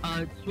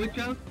 Switch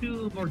out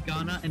to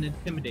Morgana and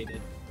Intimidated.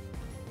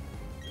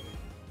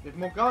 If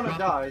Morgana Drop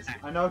dies,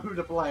 attack. I know who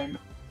to blame.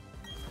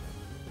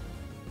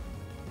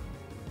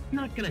 It's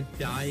not gonna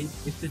die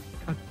if it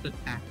cuts the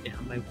attack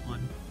down by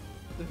 1.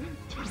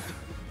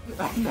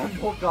 And then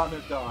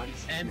Morgana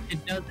dies. And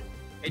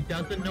it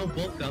doesn't know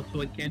bulk up,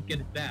 so it can't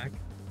get it back.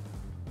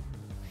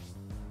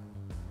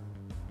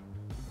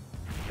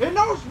 It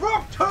knows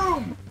Rock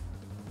Tomb!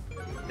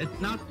 It's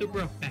not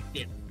super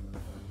effective.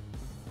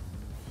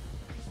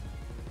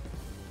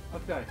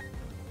 Okay.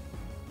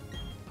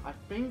 I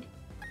think...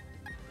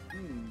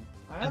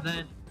 I have And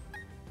then,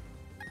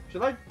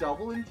 Should I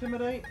double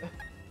Intimidate?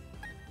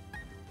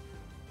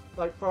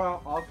 Like throw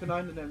out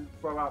Arcanine and then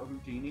throw out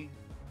Houdini?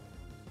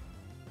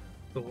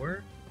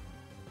 sure?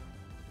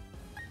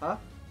 Huh?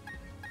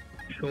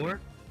 Sure?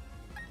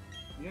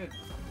 Yeah.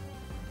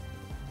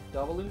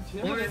 Double Or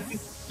Intimidate? if you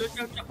switch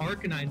out to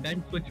Arcanine,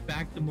 then switch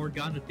back to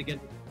Morgana to get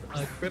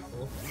a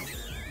triple.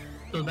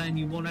 So then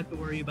you won't have to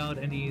worry about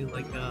any,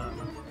 like,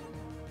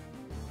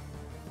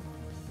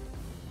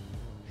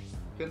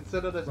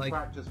 Consider this like-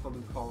 practice for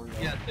Lucario.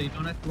 yeah, so you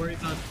don't have to worry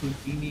about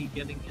Houdini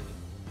getting any...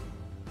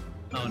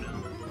 Oh no.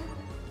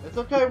 It's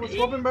okay, we're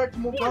swapping back to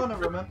Morgana,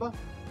 remember?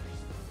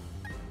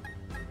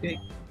 Okay.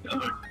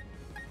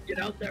 Get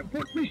out there,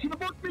 abort mission,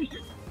 abort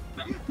mission!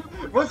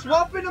 We're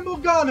swapping to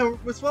Morgana!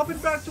 We're swapping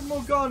back to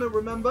Morgana,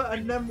 remember?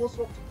 And then we'll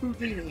swap to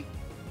Houdini.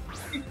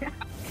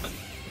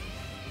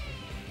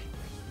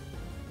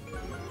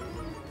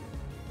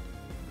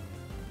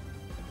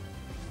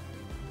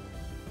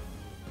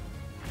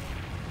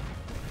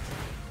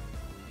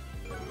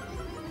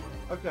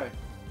 Okay.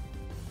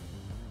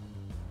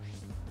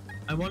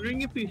 I'm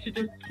wondering if we should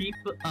just keep,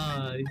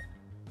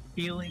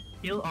 heal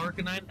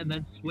Arcanine and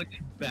then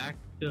switch back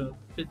to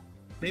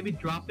maybe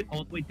drop it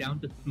all the way down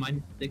to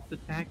 -6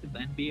 attack and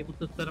then be able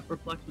to set up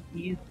Reflex with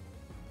ease.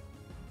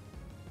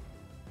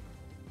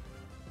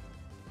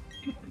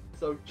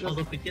 So just...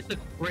 Although if it gets a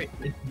crit,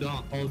 it's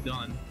done, all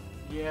done.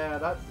 Yeah,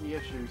 that's the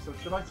issue. So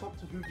should I swap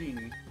to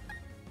Houdini?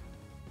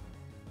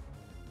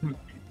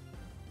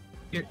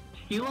 Here,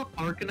 heal up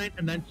Arcanine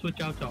and then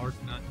switch out to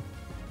Arcanine.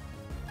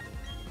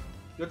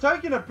 You're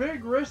taking a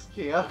big risk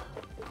here.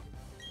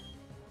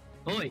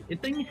 Oh wait, the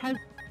thing has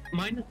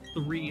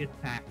 -3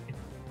 attack.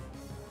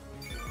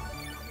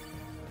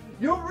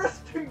 You're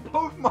risking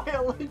both my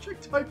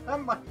electric type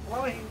and my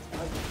flying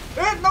type.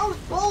 It knows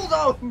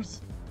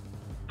bulldoze!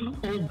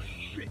 Oh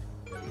shit.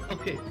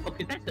 Okay,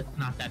 that's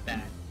not that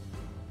bad.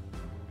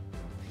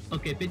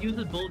 Okay, if it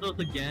uses Bulldoze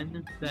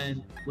again,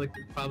 then, which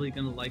is probably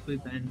gonna likely,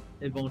 then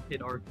it won't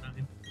hit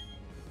Arcanine.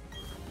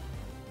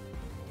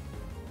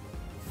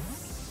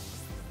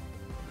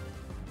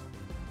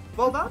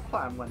 Well, that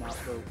plan went out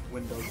the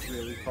window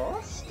really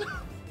fast.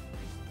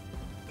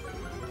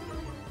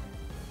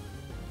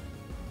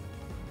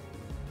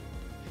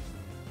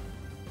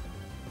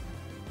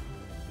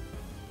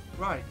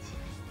 Right.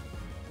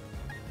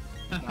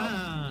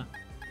 Haha!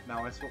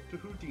 Now I swap to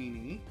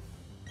Houdini.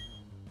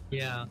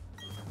 Yeah.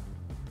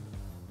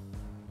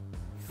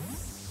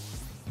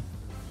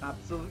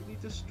 Absolutely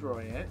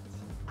destroy it.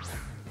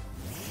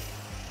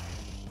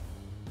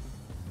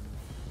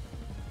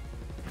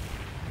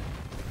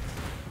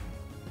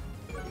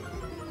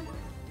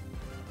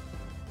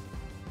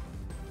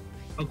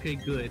 Okay,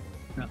 good.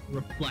 Now,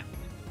 reflect.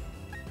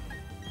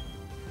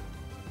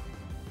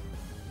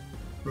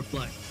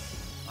 Reflect.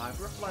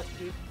 I've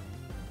reflected.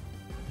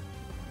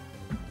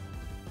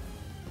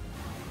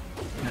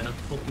 Yeah,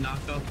 let's hope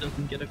knockoff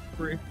doesn't get a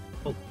crit.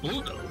 Oh,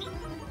 bulldoze!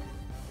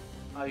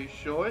 Are you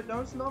sure it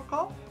knows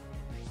knockoff?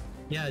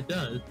 Yeah, it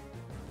does.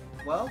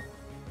 Well,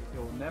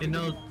 you'll never. It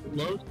knows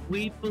low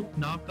sweep,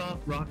 knockoff,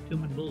 rock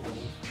tomb, and bulldoze.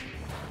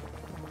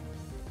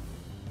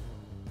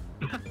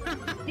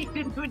 He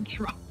didn't even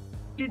try.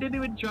 He didn't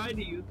even try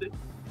to use it.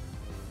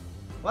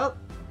 Well,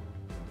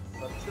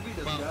 sucks to be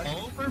this Well, guy.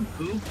 all of our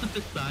moves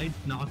besides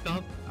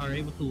knockoff are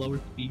able to lower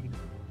speed.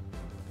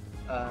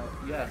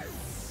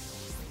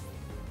 Yes.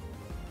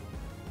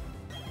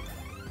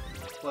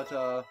 But,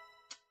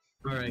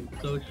 Alright,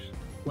 so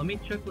let me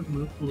check what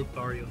moves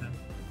Lucario has.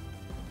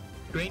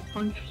 Drain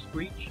Punch,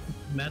 Screech,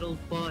 Metal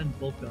Claw, and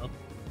Bulk Up.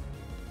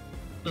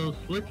 So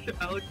switch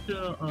out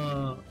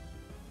to,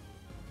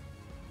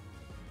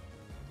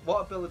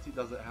 what ability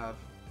does it have?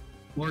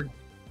 or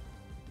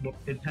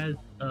it has,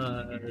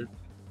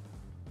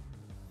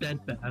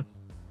 Steadfast.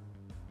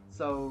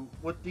 So,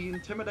 would the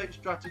Intimidate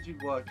strategy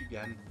work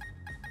again?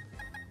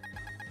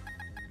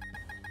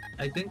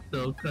 I think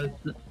so, because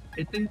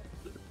I think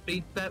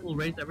Space Stat will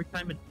raise every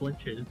time it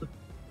flinches.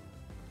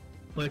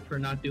 Which we're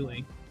not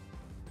doing.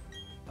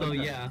 So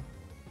Okay. yeah.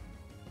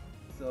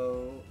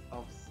 So,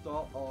 I'll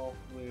start off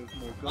with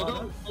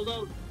Morgana.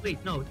 Although,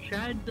 wait, no,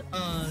 Chad's,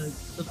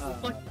 the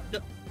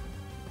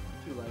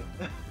Too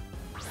late.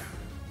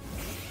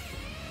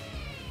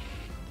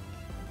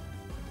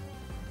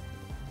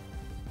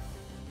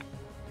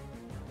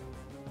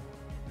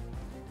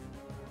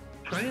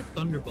 try a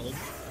Thunderbolt.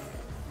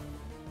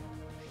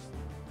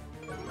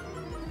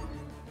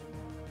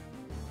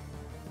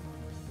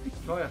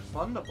 Try a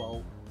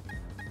Thunderbolt.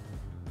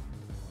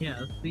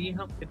 Yeah, see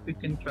how if we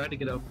can try to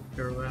get out of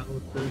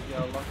paralysis. Yeah,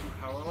 Lucky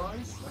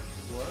Paralyze. That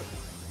should work.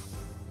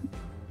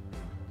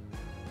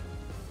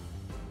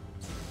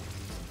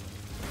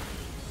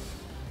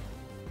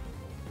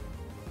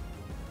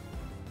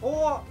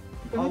 Or...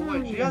 Oh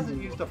wait, she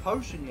hasn't used a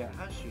potion yet,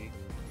 has she?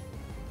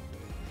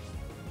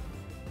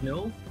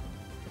 No.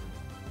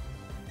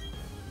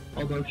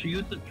 Although if she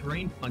used a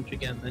Drain Punch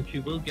again, then she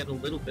will get a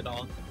little bit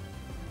off.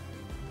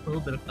 A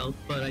little bit of health,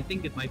 but I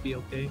think it might be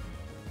okay.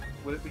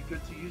 Would it be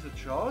good to use a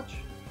charge?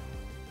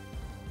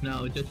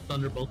 No, just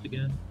Thunderbolt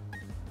again.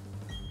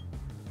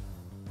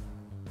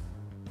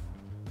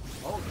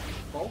 Oh,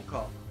 bulk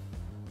up.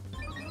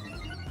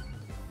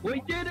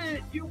 We did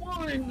it! You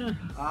won!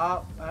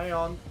 Ah, hang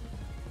on.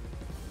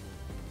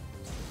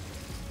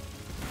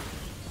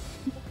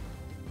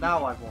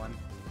 Now I've won.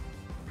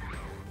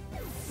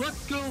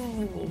 Let's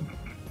go!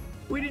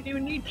 We didn't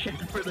even need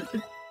Chad for this.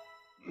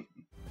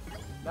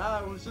 Nah,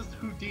 it was just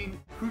Houdini.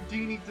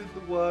 Houdini did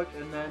the work,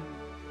 and then...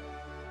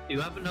 Do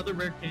you have another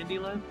rare candy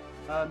left?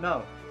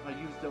 No. I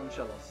used it on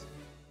Shellos.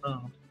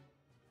 Oh.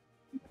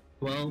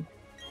 Well,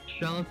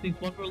 Shellos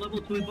needs one more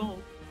level to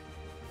evolve.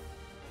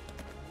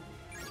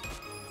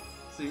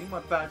 See, my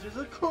badges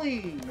are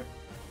clean!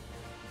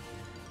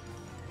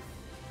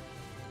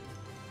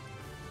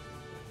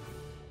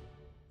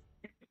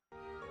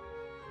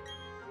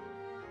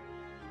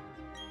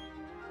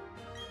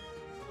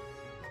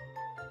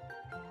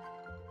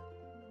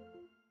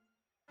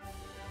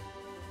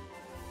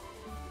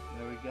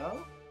 There we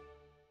go.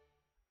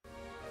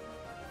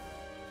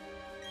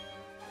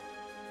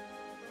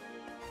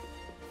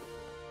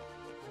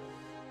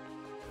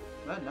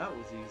 Man, that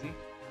was easy.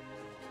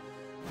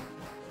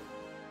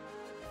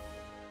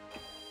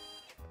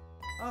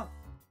 Ah,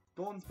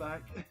 Dawn's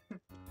back.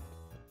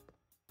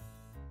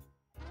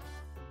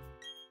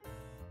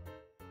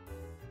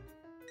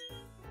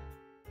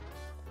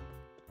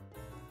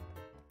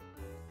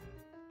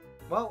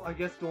 Well, I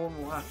guess Dawn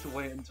will have to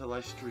wait until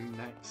I stream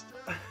next.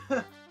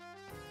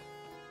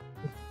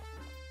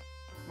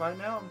 Right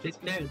now, I'm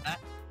just There, that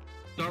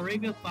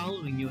Staravia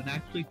following you and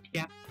actually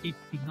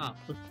keeping up.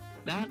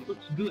 That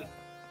looks good.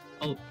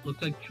 Oh,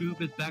 looks like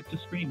Troop is back to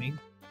screaming.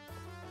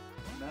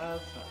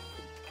 That's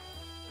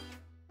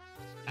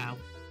Ow.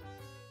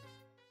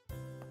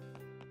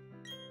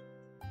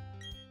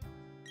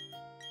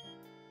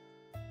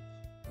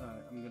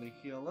 Alright, I'm gonna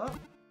heal up.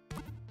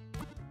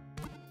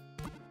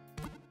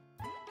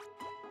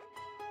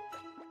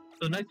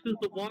 So next is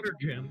the water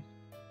gym.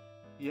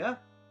 Yeah,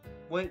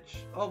 which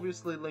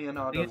obviously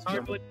Leonardo's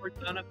Leonardo gonna... and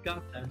Morgana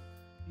got that.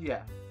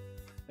 Yeah.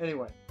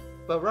 Anyway,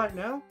 but right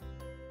now,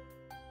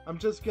 I'm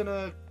just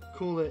gonna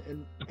call it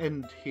an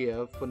end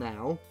here for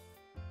now.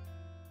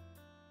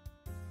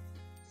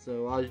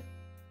 So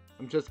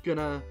I'm just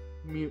gonna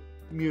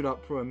mute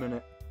up for a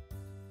minute.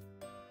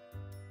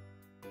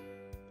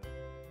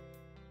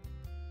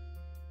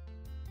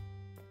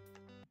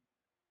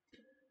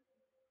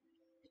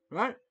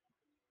 Right.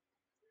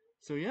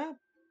 So yeah,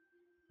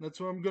 that's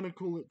what I'm gonna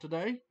call it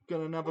today.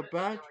 Got another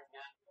badge.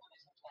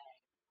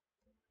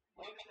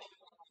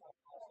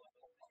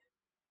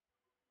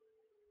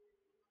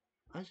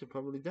 I should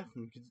probably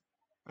definitely, because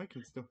I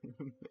can still hear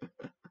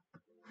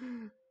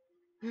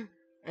him.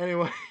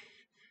 Anyway,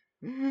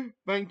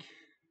 thank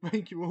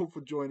you all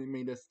for joining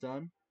me this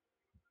time.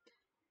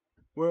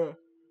 We're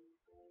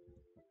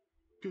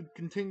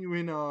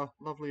continuing our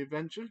lovely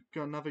adventure.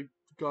 Got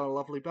a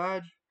lovely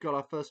badge. Got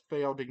our first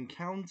failed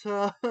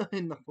encounter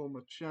in the form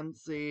of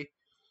Chansey,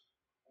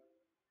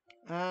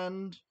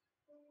 and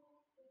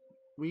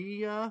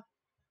we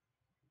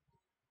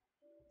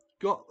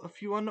got a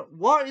few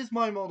What is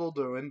my model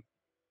doing?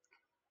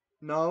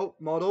 No,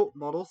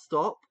 model,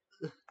 stop.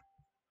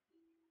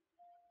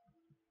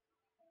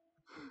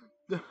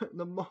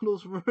 The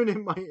model's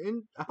ruining my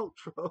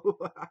outro.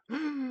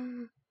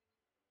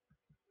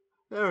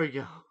 There we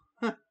go.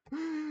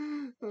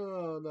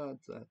 Oh,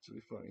 that's actually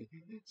funny.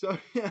 So,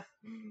 yeah.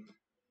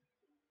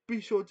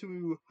 Be sure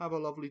to have a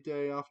lovely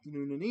day,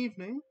 afternoon, and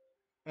evening.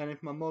 And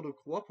if my model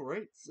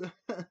cooperates,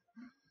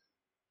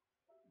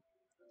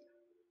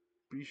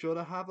 be sure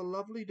to have a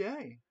lovely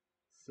day.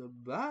 So,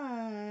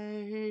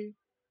 bye.